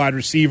nose for a wide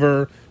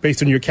receiver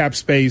based on your cap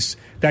space?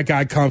 That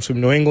guy comes from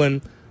New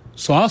England.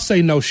 So I'll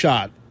say no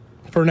shot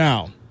for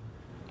now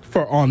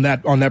on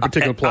that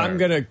particular player. I'm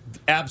going to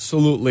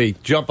absolutely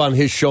jump on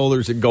his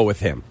shoulders and go with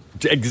him.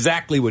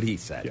 Exactly what he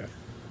said. Yeah.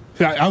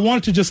 I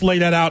wanted to just lay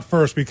that out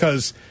first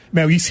because,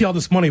 man, you see all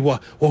this money.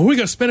 Well, who are we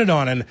going to spend it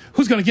on? And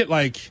who's going to get,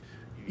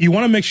 you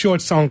want to make sure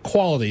it's on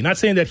quality. Not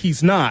saying that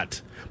he's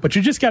not, but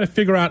you just got to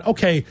figure out,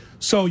 okay,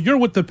 so you're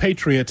with the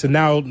Patriots and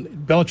now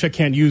Belichick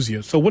can't use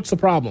you. So what's the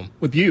problem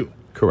with you?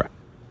 Correct.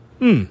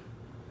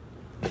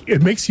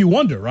 It makes you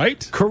wonder,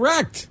 right?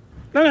 Correct.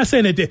 I'm not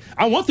saying that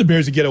I want the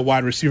Bears to get a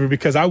wide receiver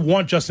because I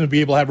want Justin to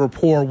be able to have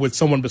rapport with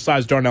someone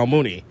besides Darnell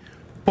Mooney.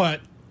 But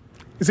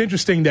it's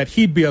interesting that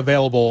he'd be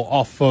available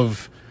off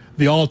of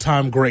the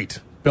all-time great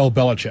Bill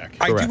Belichick.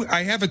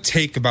 I have a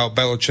take about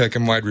Belichick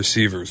and wide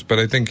receivers, but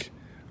I think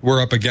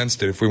we're up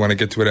against it if we want to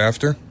get to it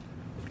after.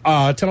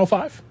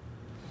 10:05?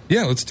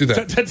 Yeah, let's do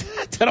that.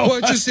 10:05.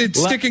 Well, it's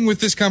sticking with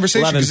this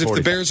conversation because if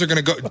the Bears are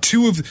going to go,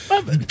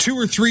 two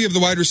or three of the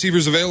wide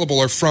receivers available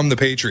are from the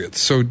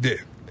Patriots. So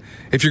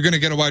if you're going to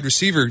get a wide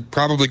receiver,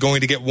 probably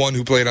going to get one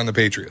who played on the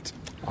Patriots.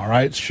 All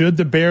right. Should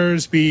the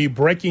Bears be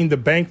breaking the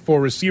bank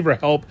for receiver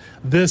help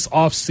this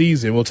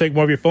offseason? We'll take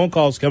more of your phone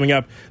calls coming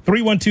up.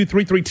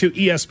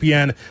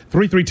 312-332-ESPN,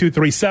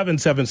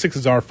 332-3776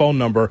 is our phone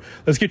number.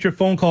 Let's get your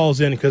phone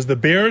calls in because the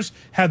Bears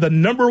have the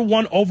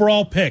 #1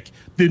 overall pick.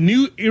 The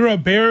new era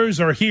Bears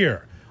are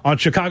here on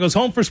Chicago's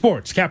Home for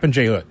Sports. Cap and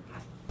J Hood.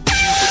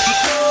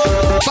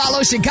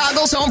 Follow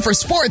Chicago's Home for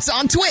Sports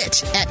on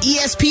Twitch at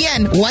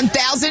ESPN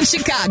 1000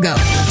 Chicago.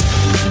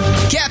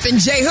 Cap and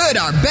J Hood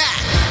are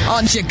back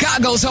on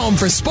Chicago's Home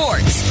for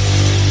Sports.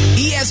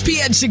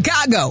 ESPN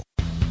Chicago.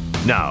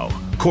 Now,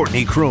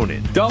 Courtney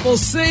Cronin. Double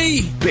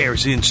C.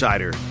 Bears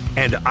insider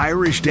and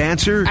Irish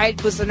dancer. I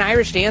was an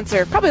Irish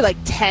dancer, probably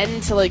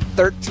 10 to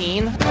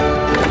 13.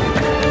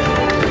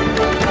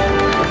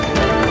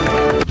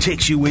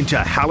 Takes you into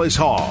Hallis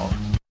Hall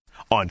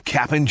on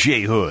Cap and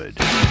J Hood.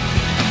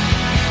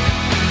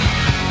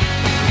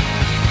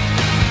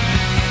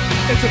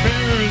 It's a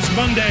Bears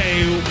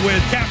Monday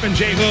with Cap and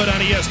J Hood on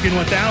ESPN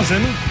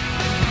 1000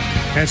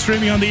 and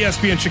streaming on the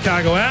ESPN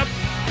Chicago app.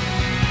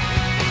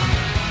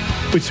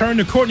 We turn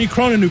to Courtney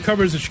Cronin, who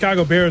covers the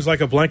Chicago Bears like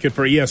a blanket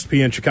for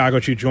ESPN Chicago.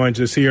 She joins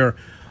us here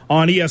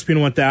on ESPN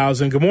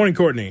 1000. Good morning,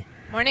 Courtney.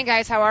 Morning,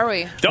 guys. How are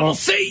we? Double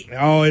C.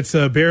 Oh, it's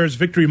a Bears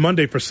victory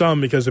Monday for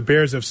some because the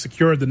Bears have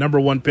secured the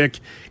 #1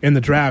 pick in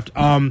the draft.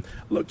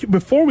 Look,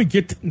 before we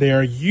get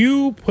there,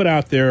 you put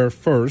out there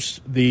first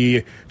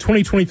the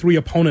 2023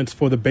 opponents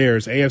for the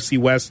Bears, AFC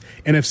West,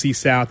 NFC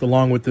South,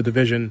 along with the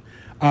division.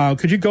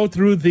 Could you go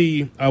through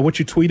the what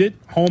you tweeted,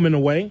 home and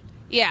away?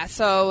 Yeah,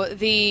 so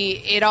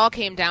it all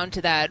came down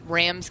to that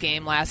Rams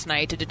game last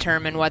night to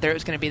determine whether it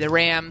was going to be the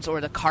Rams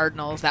or the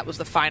Cardinals. That was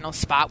the final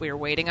spot we were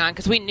waiting on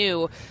because we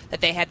knew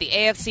that they had the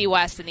AFC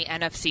West and the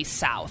NFC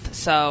South.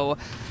 So,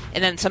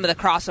 and then some of the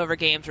crossover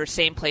games were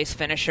same place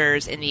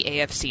finishers in the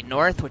AFC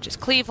North, which is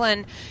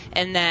Cleveland,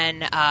 and then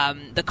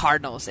the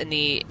Cardinals in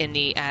the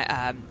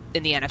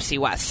NFC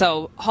West.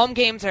 So home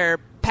games are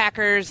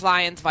Packers,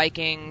 Lions,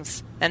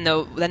 Vikings, and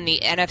then the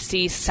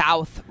NFC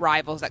South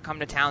rivals that come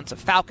to town. So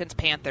Falcons,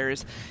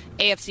 Panthers,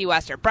 AFC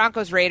West are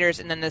Broncos, Raiders,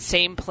 and then the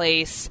same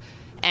place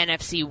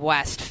NFC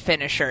West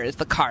finishers,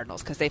 the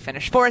Cardinals, because they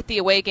finished fourth. The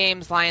away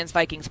games, Lions,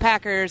 Vikings,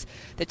 Packers.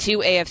 The two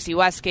AFC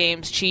West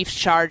games, Chiefs,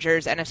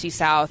 Chargers, NFC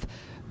South,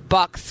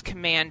 Bucks,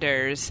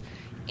 Commanders,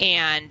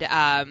 and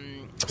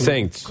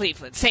Saints.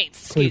 Cleveland.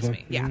 Saints, excuse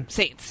me. Yeah,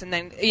 Saints. And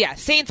then,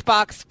 Saints,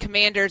 Bucks,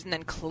 Commanders, and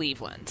then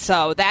Cleveland.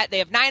 So that they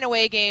have 9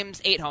 away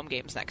games, 8 home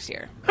games next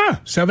year.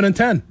 7 and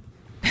 10.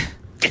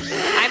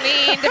 I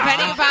mean,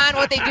 depending upon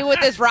what they do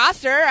with this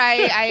roster,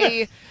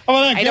 I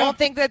don't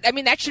think that, I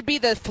mean, that should be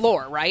the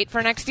floor, right,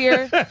 for next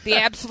year? The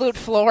absolute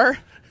floor.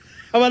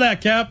 How about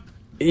that, Cap?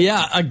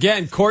 Yeah,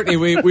 again, Courtney,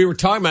 we were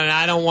talking about it.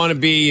 I don't want to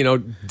be,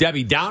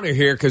 Debbie Downer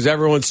here because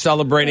everyone's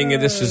celebrating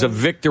and this is a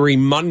victory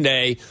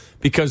Monday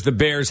because the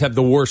Bears have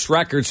the worst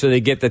record, so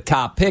they get the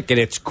top pick. And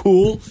it's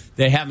cool.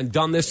 They haven't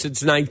done this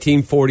since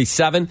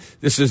 1947.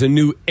 This is a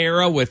new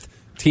era with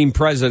team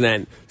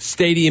president.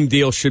 Stadium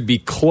deal should be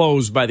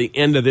closed by the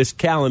end of this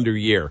calendar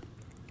year.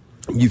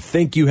 You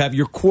think you have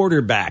your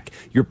quarterback.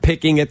 You're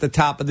picking at the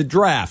top of the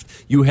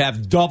draft. You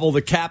have double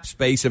the cap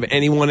space of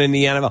anyone in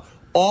the NFL.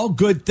 All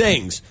good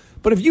things.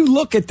 But if you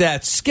look at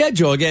that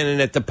schedule, again,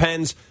 and it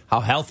depends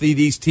how healthy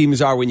these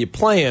teams are when you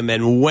play them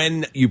and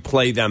when you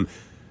play them,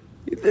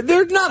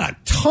 there's not a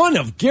ton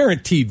of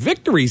guaranteed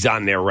victories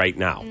on there right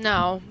now.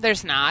 No,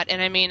 there's not. And,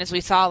 I mean, as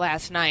we saw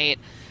last night,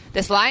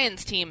 this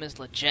Lions team is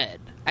legit.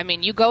 I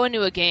mean, you go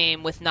into a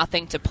game with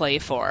nothing to play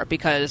for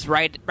because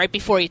right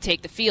before you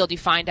take the field, you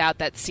find out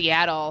that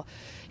Seattle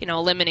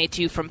eliminates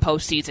you from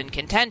postseason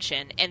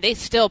contention, and they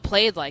still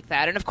played like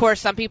that. And, of course,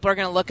 some people are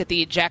going to look at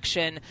the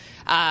ejection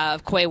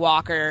of Quay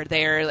Walker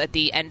there at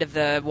the end of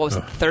the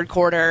third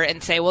quarter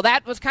and say, well,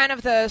 that was kind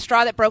of the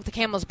straw that broke the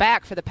camel's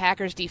back for the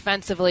Packers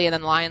defensively, and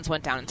then the Lions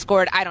went down and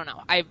scored. I don't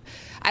know. I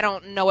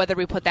don't know whether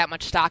we put that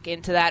much stock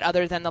into that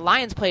other than the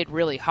Lions played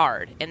really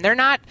hard. And they're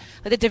not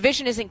 – the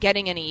division isn't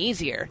getting any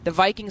easier. The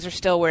Vikings are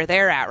still where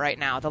they're at right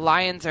now. The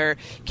Lions are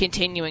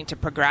continuing to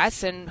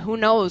progress, and who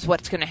knows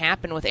what's going to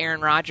happen with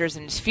Aaron Rodgers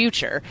and his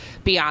future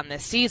beyond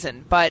this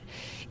season. But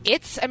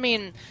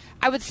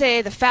I would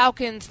say the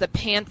Falcons, the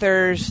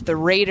Panthers, the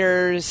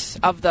Raiders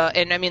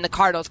the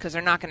Cardinals, because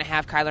they're not going to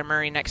have Kyler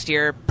Murray next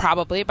year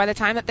probably by the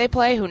time that they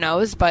play. Who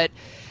knows? But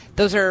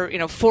those are,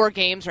 4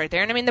 games right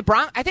there. And,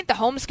 I think the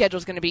home schedule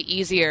is going to be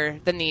easier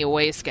than the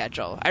away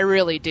schedule. I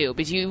really do,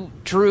 because you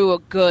drew a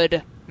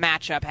good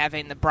matchup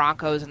having the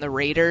Broncos and the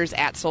Raiders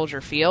at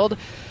Soldier Field.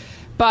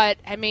 But,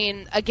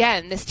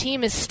 again, this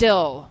team is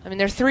still,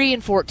 they're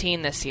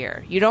 3-14 this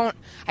year.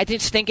 I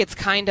just think it's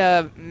kind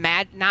of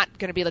not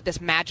going to be like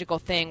this magical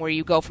thing where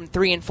you go from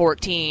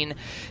 3-14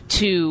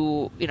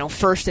 to,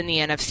 first in the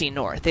NFC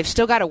North. They've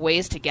still got a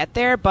ways to get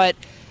there, but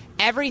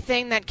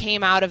everything that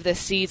came out of this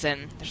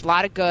season, there's a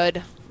lot of good,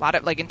 a lot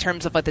of in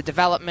terms of the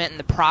development and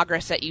the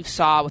progress that you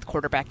saw with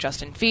quarterback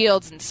Justin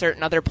Fields and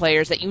certain other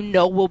players that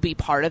will be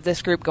part of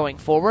this group going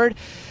forward.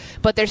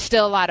 But there's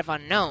still a lot of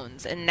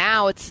unknowns, and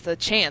now it's the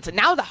chance. And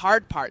now the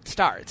hard part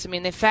starts.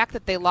 The fact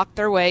that they lucked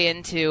their way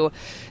into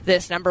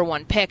this number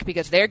 1 pick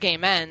because their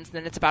game ends,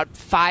 then it's about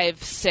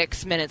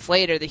 5-6 minutes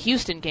later, the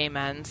Houston game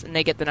ends, and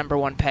they get the number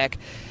 1 pick.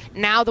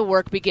 Now the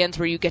work begins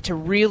where you get to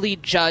really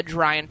judge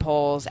Ryan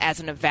Poles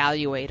as an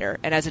evaluator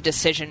and as a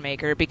decision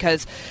maker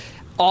because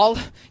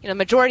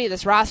majority of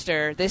this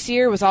roster this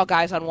year was all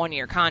guys on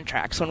 1-year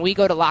contracts. When we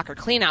go to locker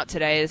cleanout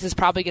today, this is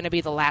probably going to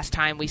be the last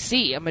time we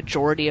see a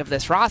majority of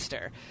this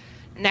roster.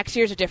 Next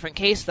year's a different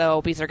case,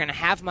 though, because they're going to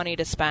have money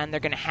to spend. They're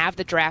going to have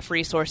the draft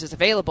resources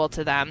available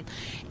to them,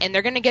 and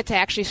they're going to get to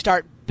actually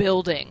start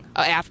building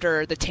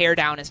after the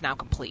teardown is now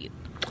complete.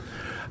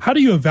 How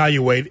do you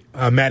evaluate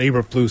Matt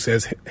Eberflus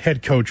as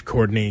head coach,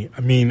 Courtney?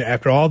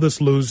 After all this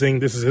losing,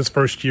 this is his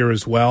first year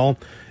as well.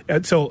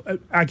 So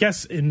I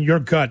guess in your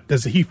gut,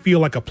 does he feel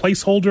like a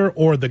placeholder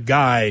or the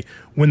guy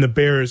when the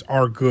Bears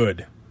are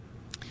good?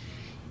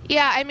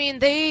 Yeah,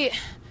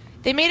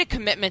 they made a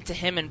commitment to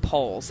him and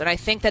Poles, and I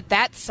think that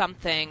that's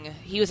something,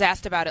 he was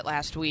asked about it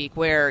last week,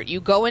 where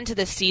you go into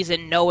this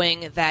season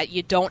knowing that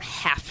you don't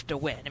have to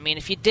win.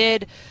 If you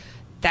did,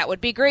 that would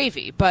be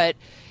gravy, but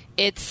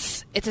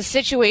it's a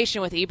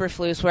situation with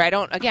Eberflus where I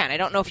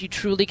don't know if you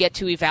truly get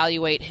to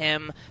evaluate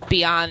him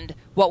beyond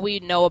what we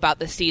know about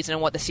the season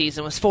and what the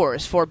season was for. It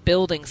was for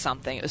building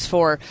something. It was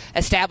for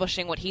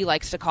establishing what he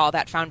likes to call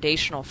that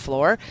foundational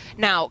floor.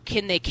 Now,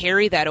 can they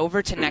carry that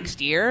over to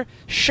next year?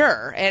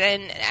 Sure.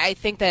 And I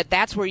think that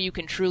that's where you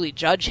can truly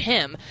judge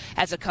him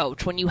as a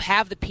coach, when you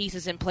have the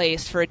pieces in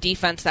place for a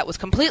defense that was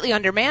completely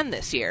undermanned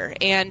this year.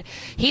 And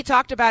he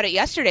talked about it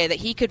yesterday, that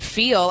he could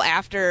feel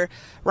after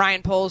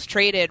Ryan Poles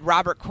traded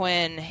Robert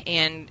Quinn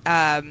and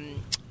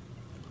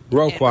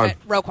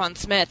Roquan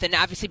Smith, and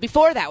obviously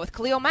before that with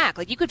Khalil Mack.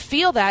 Like, you could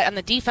feel that on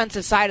the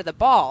defensive side of the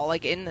ball.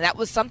 Like, and that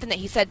was something that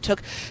he said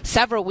took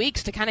several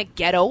weeks to kind of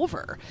get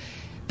over.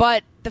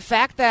 But the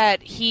fact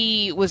that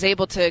he was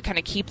able to kind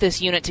of keep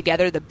this unit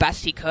together the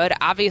best he could,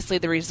 obviously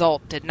the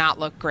result did not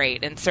look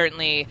great. And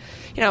certainly,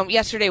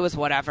 yesterday was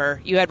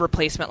whatever. You had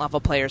replacement level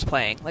players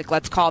playing. Like,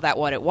 let's call that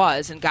what it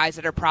was. And guys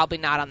that are probably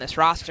not on this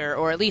roster,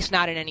 or at least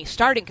not in any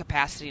starting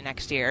capacity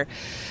next year.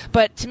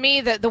 But to me,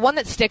 the one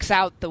that sticks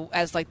out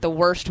as like the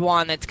worst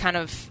one, that's kind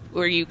of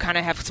where you kind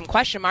of have some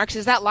question marks,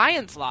 is that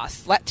Lions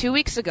loss 2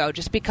 weeks ago,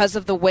 just because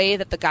of the way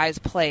that the guys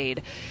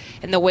played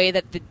and the way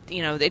that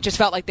it just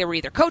felt like there were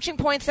either coaching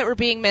points that were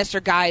being missed or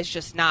guys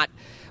just not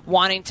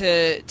wanting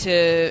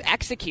to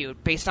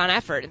execute based on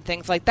effort and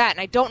things like that. And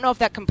I don't know if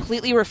that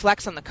completely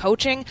reflects on the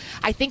coaching.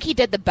 I think he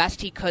did the best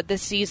he could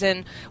this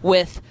season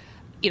with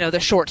the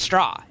short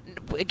straw.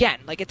 Again,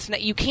 like,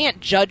 you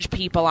can't judge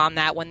people on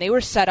that when they were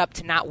set up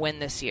to not win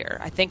this year.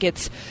 I think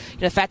it's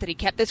the fact that he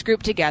kept this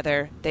group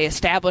together. They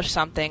established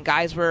something.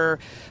 Guys were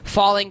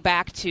falling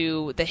back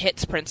to the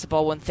hits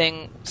principle when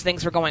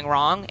things were going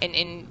wrong,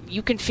 and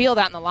you can feel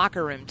that in the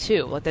locker room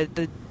too. Like,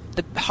 the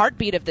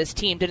heartbeat of this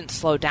team didn't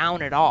slow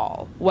down at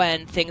all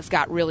when things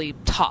got really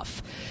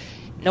tough.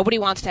 Nobody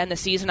wants to end the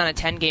season on a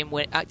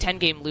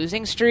 10-game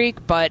losing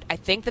streak, but I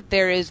think that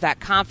there is that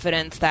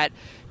confidence that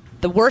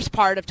the worst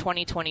part of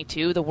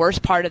 2022, the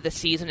worst part of the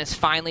season, is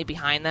finally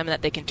behind them, and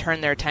that they can turn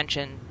their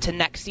attention to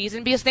next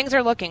season because things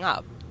are looking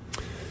up.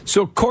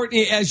 So,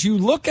 Courtney, as you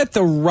look at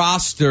the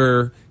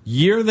roster,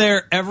 you're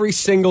there every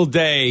single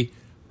day.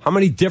 How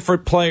many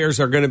different players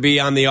are going to be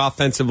on the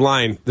offensive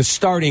line, the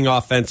starting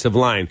offensive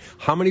line?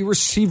 How many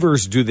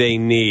receivers do they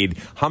need?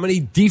 How many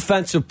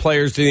defensive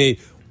players do they need?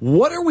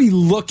 What are we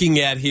looking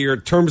at here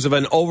in terms of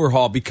an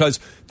overhaul? Because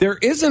there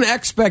is an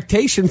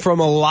expectation from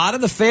a lot of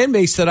the fan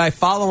base that I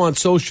follow on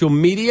social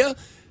media,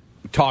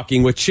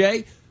 talking with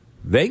Shea,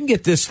 they can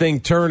get this thing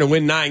turned and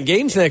win 9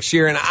 games next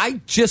year. And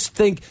I just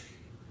think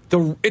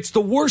it's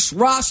the worst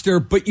roster,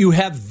 but you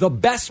have the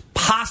best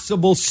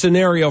possible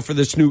scenario for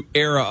this new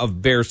era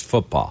of Bears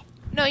football.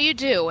 No, you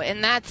do,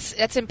 and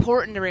that's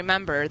important to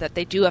remember, that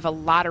they do have a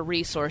lot of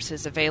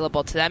resources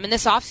available to them, and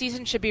this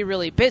offseason should be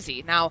really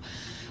busy. Now,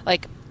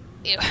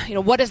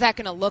 what is that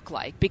going to look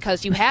like?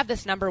 Because you have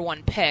this number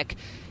 1 pick.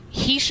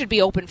 He should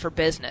be open for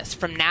business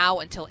from now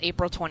until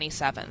April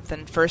 27th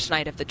and first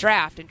night of the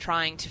draft, and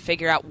trying to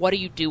figure out, what do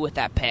you do with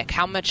that pick?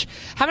 How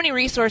many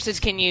resources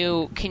can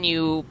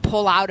you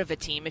pull out of a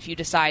team if you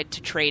decide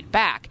to trade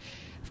back?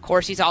 Of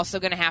course, he's also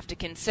going to have to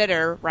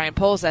consider, Ryan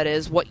Poles, that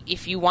is, what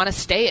if you want to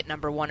stay at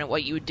number 1 and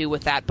what you would do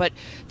with that. But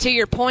to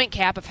your point,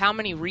 Cap, of how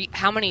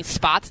many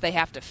spots they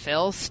have to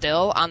fill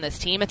still on this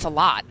team, it's a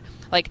lot.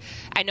 Like,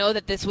 I know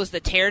that this was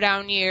the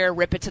teardown year,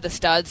 rip it to the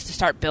studs to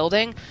start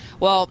building.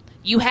 Well,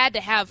 you had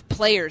to have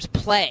players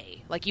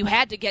play. Like, you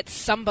had to get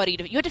somebody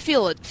you had to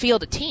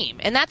field a team.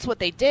 And that's what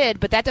they did,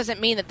 but that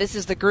doesn't mean that this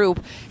is the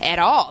group at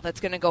all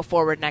that's going to go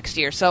forward next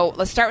year. So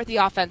let's start with the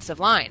offensive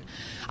line.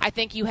 I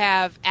think you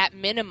have, at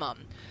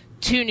minimum,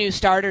 2 new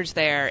starters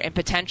there and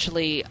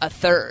potentially a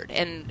third.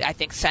 And I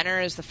think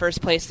center is the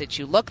first place that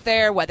you look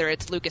there, whether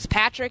it's Lucas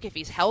Patrick, if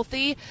he's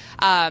healthy,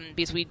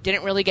 because we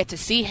didn't really get to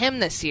see him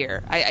this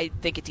year. I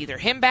think it's either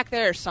him back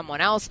there or someone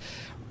else.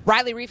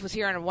 Riley Reif was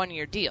here on a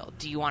 1-year deal.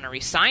 Do you want to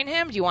re-sign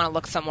him? Do you want to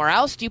look somewhere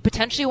else? Do you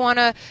potentially want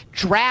to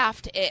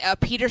draft a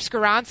Peter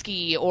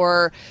Skoronski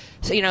or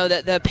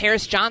the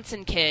Paris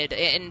Johnson kid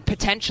and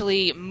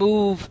potentially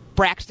move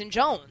Braxton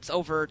Jones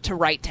over to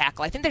right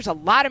tackle? I think there's a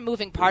lot of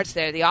moving parts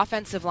there. The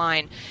offensive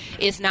line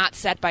is not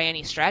set by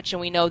any stretch,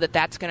 and we know that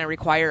that's going to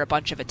require a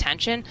bunch of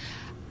attention.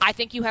 I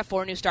think you have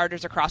 4 new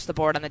starters across the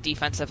board on the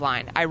defensive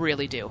line. I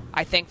really do.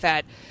 I think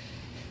that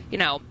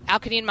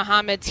Al-Qadin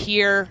Muhammad's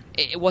here.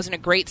 It wasn't a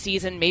great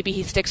season. Maybe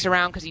he sticks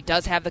around because he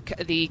does have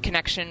the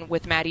connection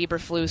with Matt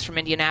Eberflus from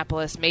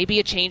Indianapolis. Maybe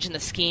a change in the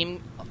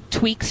scheme,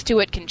 tweaks to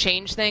it, can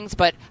change things,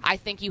 but I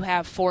think you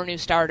have 4 new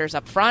starters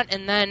up front.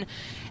 And then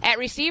at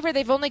receiver,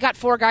 they've only got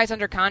 4 guys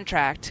under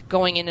contract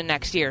going into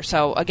next year.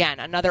 So, again,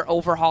 another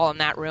overhaul in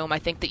that room. I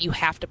think that you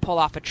have to pull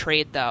off a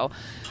trade, though.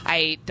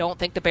 I don't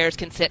think the Bears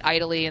can sit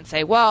idly and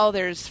say, well,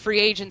 there's free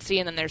agency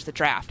and then there's the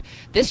draft.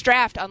 This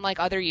draft, unlike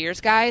other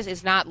years, guys,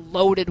 is not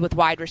loaded with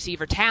wide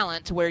receiver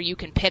talent to where you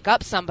can pick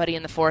up somebody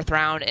in the 4th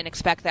round and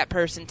expect that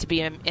person to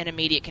be an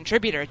immediate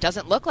contributor. It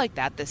doesn't look like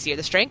that this year.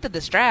 The strength of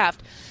this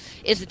draft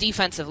is the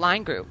defensive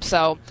line group.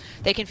 So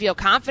they can feel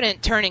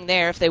confident turning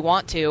there if they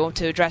want to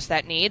address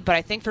that need. But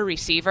I think for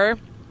receiver,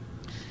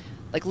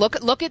 Like,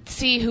 look at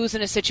see who's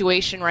in a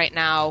situation right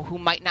now who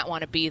might not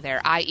want to be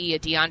there, i.e. a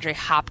DeAndre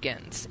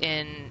Hopkins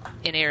in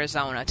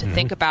Arizona, to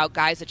think about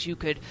guys that you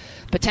could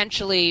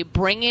potentially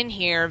bring in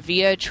here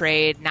via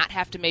trade, not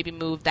have to maybe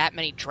move that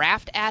many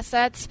draft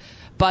assets,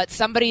 but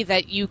somebody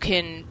that you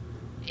can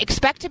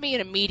expect to be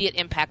an immediate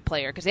impact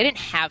player, because they didn't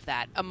have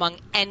that among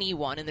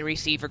anyone in the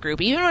receiver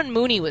group. Even when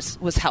Mooney was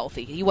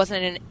healthy, he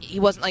wasn't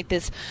like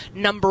this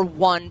number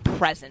one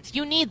presence.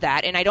 You need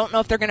that, and I don't know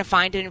if they're going to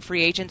find it in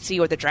free agency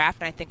or the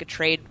draft, and I think a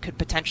trade could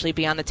potentially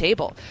be on the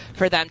table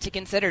for them to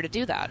consider to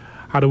do that.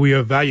 How do we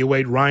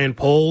evaluate Ryan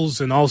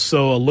Poles, and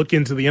also a look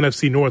into the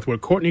NFC North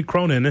with Courtney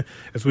Cronin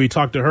as we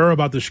talk to her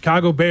about the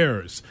Chicago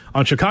Bears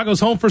on Chicago's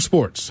Home for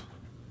Sports.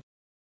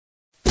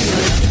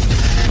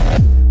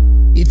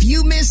 If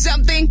you missed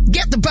something,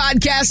 get the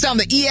podcast on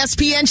the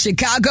ESPN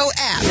Chicago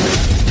app.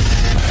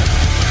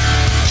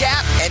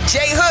 Cap and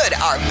Jay Hood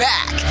are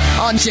back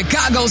on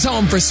Chicago's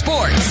Home for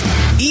Sports,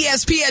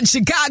 ESPN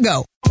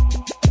Chicago.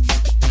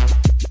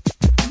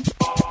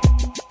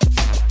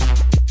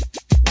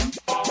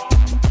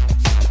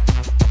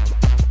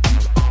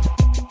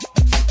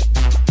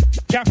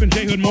 Cap and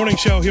Jay Hood Morning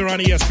Show here on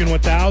ESPN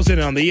 1000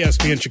 and on the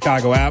ESPN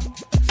Chicago app.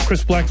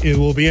 Chris Bleck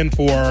will be in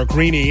for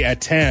Greeny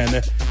at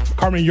 10.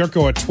 Carmen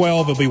Yurko at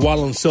 12. It'll be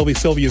Waddle and Sylvie.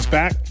 Sylvie is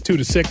back 2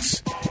 to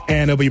 6.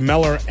 And it'll be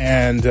Meller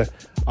and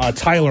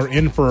Tyler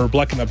in for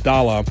Bleck and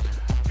Abdallah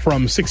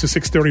from 6 to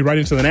 6:30 right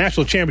into the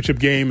national championship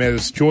game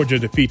as Georgia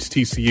defeats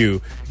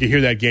TCU. You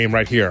hear that game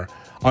right here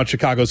on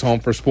Chicago's Home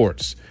for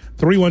Sports.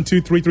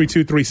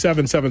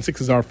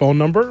 312-332-3776 is our phone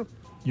number.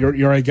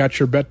 You already got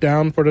your bet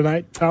down for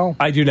tonight, pal?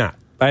 I do not.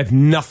 I have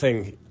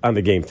nothing on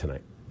the game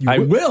tonight. I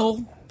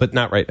will, but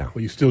not right now.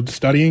 Are you still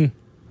studying?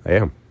 I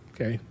am.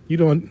 Okay. You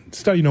don't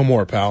study no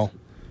more, pal.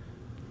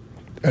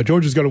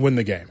 Georgia's going to win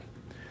the game.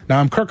 Now,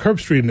 I'm Kirk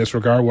Herbstreit in this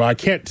regard, where I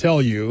can't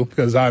tell you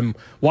because I'm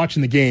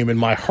watching the game and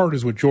my heart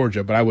is with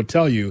Georgia, but I would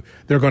tell you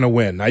they're going to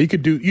win. Now,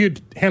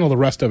 you'd handle the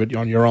rest of it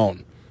on your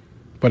own.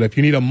 But if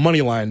you need a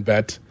money line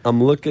bet.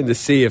 I'm looking to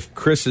see if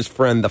Chris's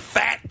friend, the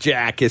Fat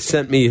Jack, has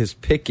sent me his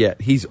pick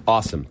yet. He's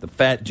awesome. The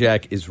Fat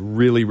Jack is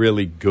really,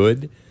 really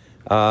good.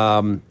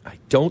 I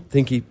don't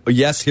think he...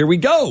 Yes, here we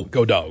go.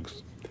 Go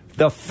Dogs.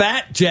 The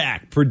Fat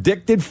Jack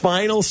predicted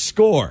final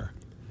score.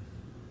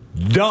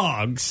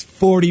 Dogs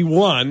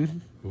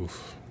 41.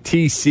 Oof.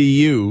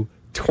 TCU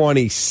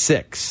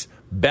 26.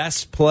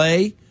 Best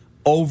play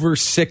over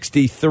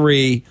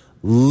 63.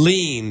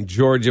 Lean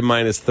Georgia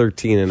minus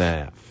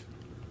 13.5.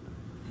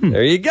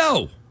 There you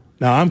go.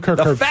 Now, I'm Kirk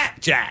Fat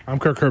Jack. I'm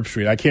Kirk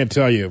Herbstreit. I can't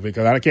tell you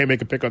because I can't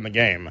make a pick on the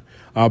game.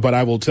 But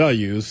I will tell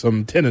you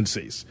some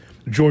tendencies.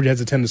 Georgia has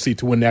a tendency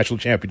to win national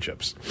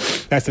championships.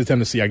 That's the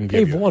tendency I can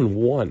give you. They've won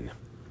one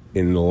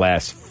in the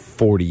last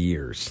 40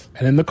 years.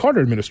 And in the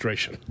Carter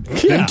administration. Yeah.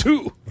 Then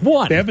two.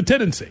 One. They have a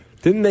tendency.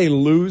 Didn't they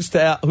lose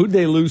to... Who'd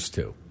they lose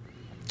to?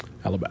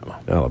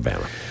 Alabama.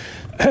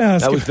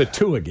 That was the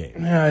Tua game.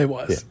 Yeah, it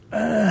was.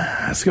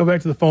 Yeah. Let's go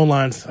back to the phone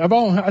lines.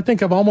 I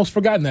think I've almost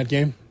forgotten that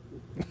game.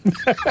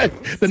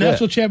 The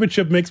national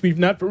championship makes me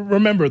not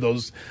remember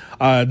those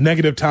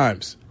negative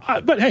times.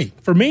 But hey,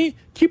 for me,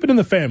 keep it in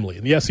the family,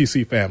 in the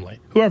SEC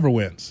family. Whoever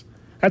wins.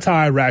 That's how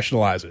I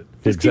rationalize it.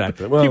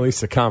 Exactly. At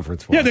least the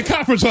conference one. Yeah, the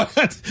conference one.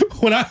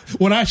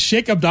 When I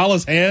shake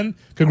Abdallah's hand,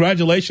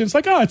 congratulations.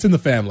 Like, oh, it's in the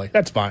family.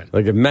 That's fine.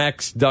 Like if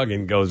Max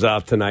Duggan goes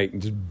out tonight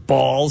and just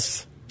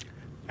balls,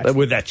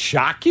 would that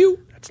shock you?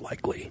 That's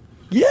likely.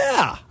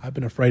 Yeah. I've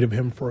been afraid of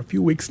him for a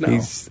few weeks now.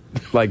 He's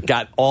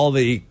got all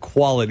the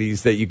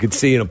qualities that you could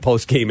see in a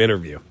post-game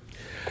interview.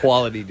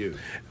 Quality dude.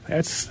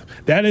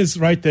 That is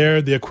right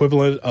there the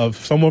equivalent of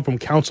someone from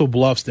Council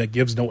Bluffs that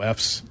gives no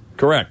Fs.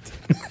 Correct.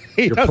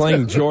 You're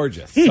playing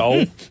Georgia,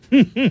 so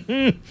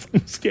I'm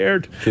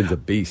scared. Kid's a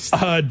beast.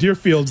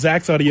 Deerfield,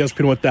 Zach's on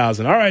ESPN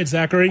 1000. All right,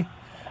 Zachary.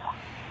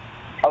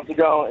 How's it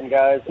going,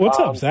 guys? What's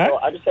up, Zach? So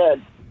I just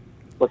had,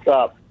 what's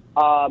up?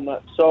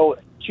 So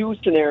two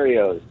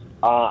scenarios.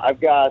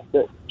 I've got.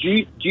 Do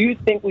you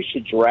think we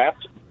should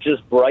draft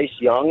just Bryce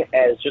Young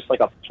as just like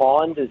a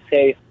pawn to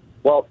say,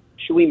 well,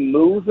 should we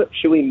move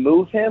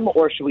him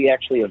or should we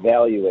actually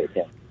evaluate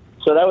him?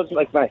 So that was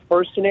like my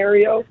first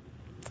scenario.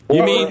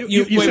 You mean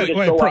you said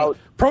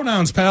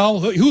pronouns, pal?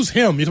 Who's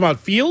him? You talking about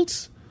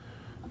Fields?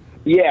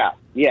 Yeah,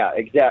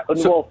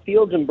 exactly. Well,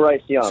 Fields and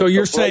Bryce Young. So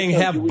you're saying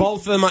have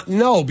both of them?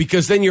 No,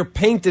 because then you're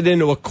painted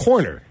into a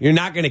corner. You're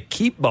not going to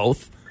keep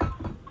both.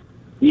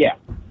 Yeah.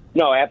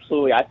 No,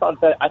 absolutely. I thought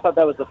that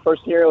was the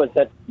first scenario. Is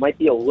that might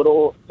be a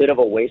little bit of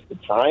a waste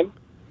of time.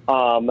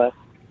 But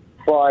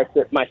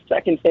my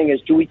second thing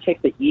is, do we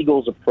take the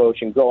Eagles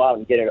approach and go out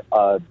and get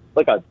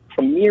like a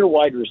premier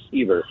wide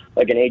receiver,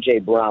 like an A.J.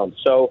 Brown?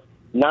 So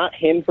not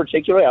him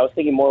particularly. I was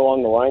thinking more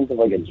along the lines of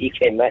like a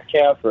DK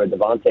Metcalf or a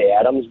Devontae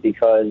Adams,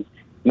 because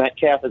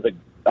Metcalf is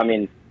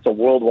it's a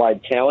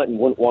worldwide talent and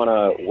wouldn't want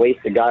to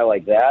waste a guy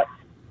like that.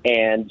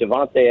 And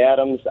Devontae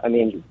Adams,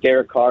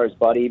 Derek Carr's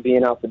buddy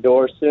being out the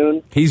door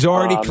soon. He's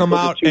already come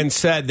out and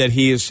said that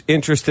he is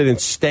interested in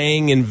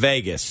staying in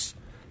Vegas,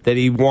 that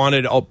he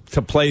wanted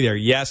to play there.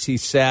 Yes,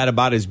 he's sad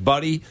about his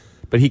buddy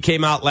But he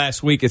came out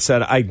last week and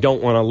said, I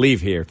don't want to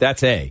leave here.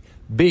 That's A.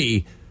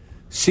 B,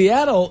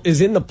 Seattle is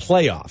in the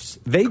playoffs.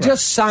 They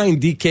just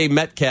signed DK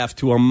Metcalf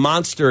to a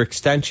monster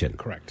extension.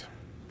 Correct.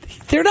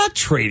 They're not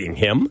trading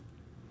him.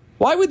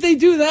 Why would they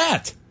do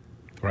that?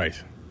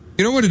 Right.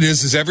 You know what it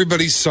is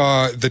everybody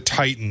saw the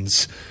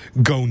Titans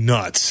go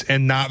nuts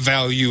and not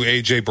value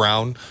A.J.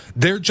 Brown.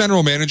 Their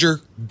general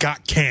manager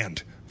got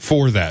canned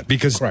for that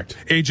because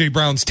A.J.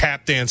 Brown's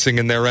tap dancing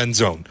in their end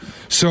zone.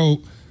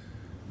 So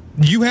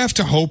you have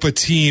to hope a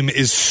team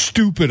is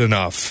stupid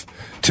enough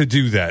to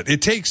do that.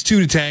 It takes two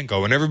to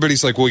tango, and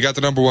everybody's like, well, we got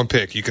the number one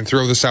pick. You can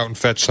throw this out and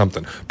fetch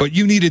something. But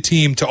you need a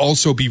team to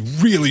also be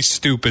really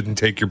stupid and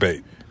take your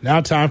bait. Now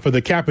time for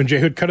the Cap and J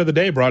Hood Cut of the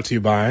Day, brought to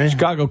you by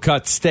Chicago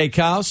Cut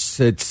Steakhouse.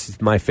 It's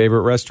my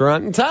favorite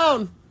restaurant in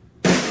town.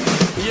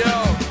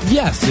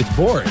 Yes, it's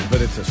boring,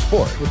 but it's a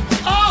sport.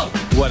 Oh!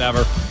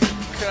 Whatever.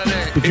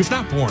 It's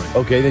not boring.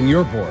 Okay, then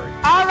you're boring.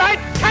 All right,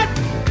 cut!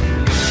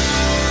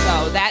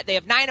 So that they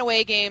have 9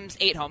 away games,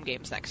 8 home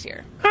games next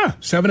year.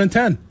 7 and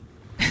 10.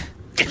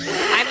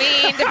 I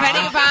mean,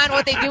 depending upon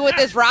what they do with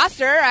this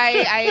roster,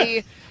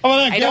 I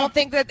don't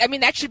think that. I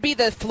mean, that should be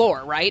the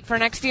floor, right, for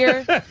next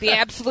year? The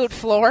absolute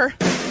floor.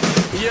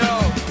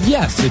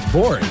 Yes, it's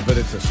boring, but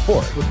it's a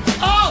sport.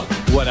 Oh!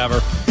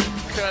 Whatever.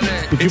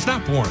 It's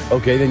not boring.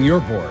 Okay, then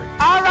you're boring.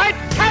 All right,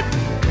 cut!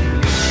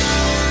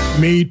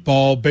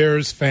 Meatball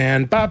Bears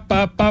fan. Bop,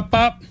 bop, bop,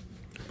 bop.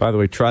 By the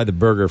way, try the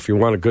burger. If you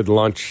want a good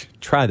lunch,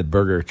 try the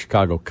burger at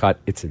Chicago Cut.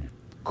 It's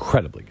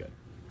incredibly good.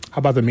 How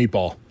about the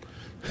meatball?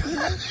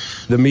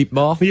 The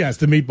meatball? Yes,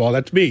 the meatball.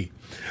 That's me.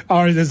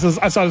 All right, I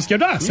saw this game.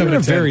 7 You're a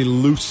and 10. very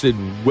lucid,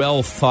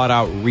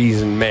 well-thought-out,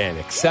 reasoned man,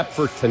 except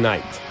for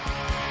tonight.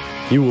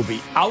 You will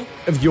be out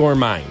of your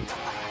mind.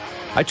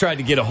 I tried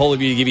to get a hold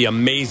of you to give you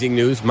amazing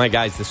news. My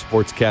guy's the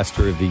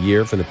sportscaster of the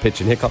year from the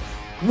Pitch and Hit Call.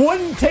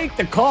 Wouldn't take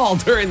the call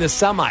during the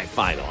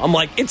semifinal. I'm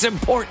like, it's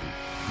important.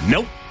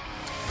 Nope.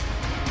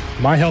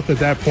 My health at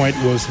that point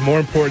was more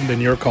important than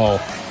your call.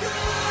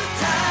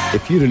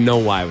 If you didn't know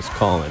why I was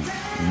calling,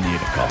 you need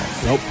a call.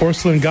 Nope,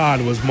 Porcelain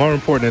God was more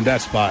important in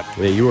that spot.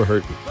 Yeah, you were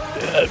hurting.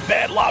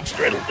 Bad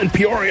lobster in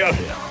Peoria.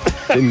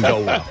 Didn't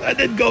go well. That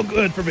didn't go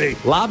good for me.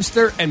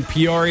 Lobster and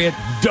Peoria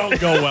don't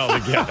go well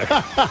together.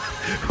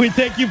 We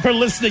thank you for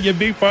listening and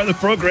being part of the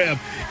program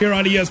here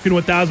on ESPN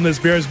 1000 this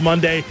Bears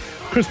Monday.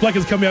 Chris Bleck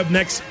is coming up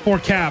next for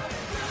Cap.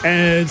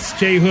 And it's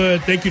Jay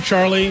Hood. Thank you,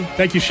 Charlie.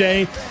 Thank you,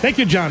 Shay. Thank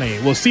you, Johnny.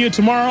 We'll see you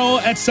tomorrow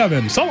at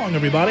 7. So long,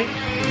 everybody.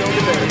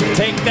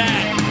 Take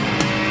that.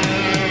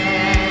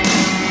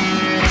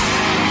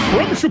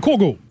 From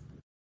Chicago.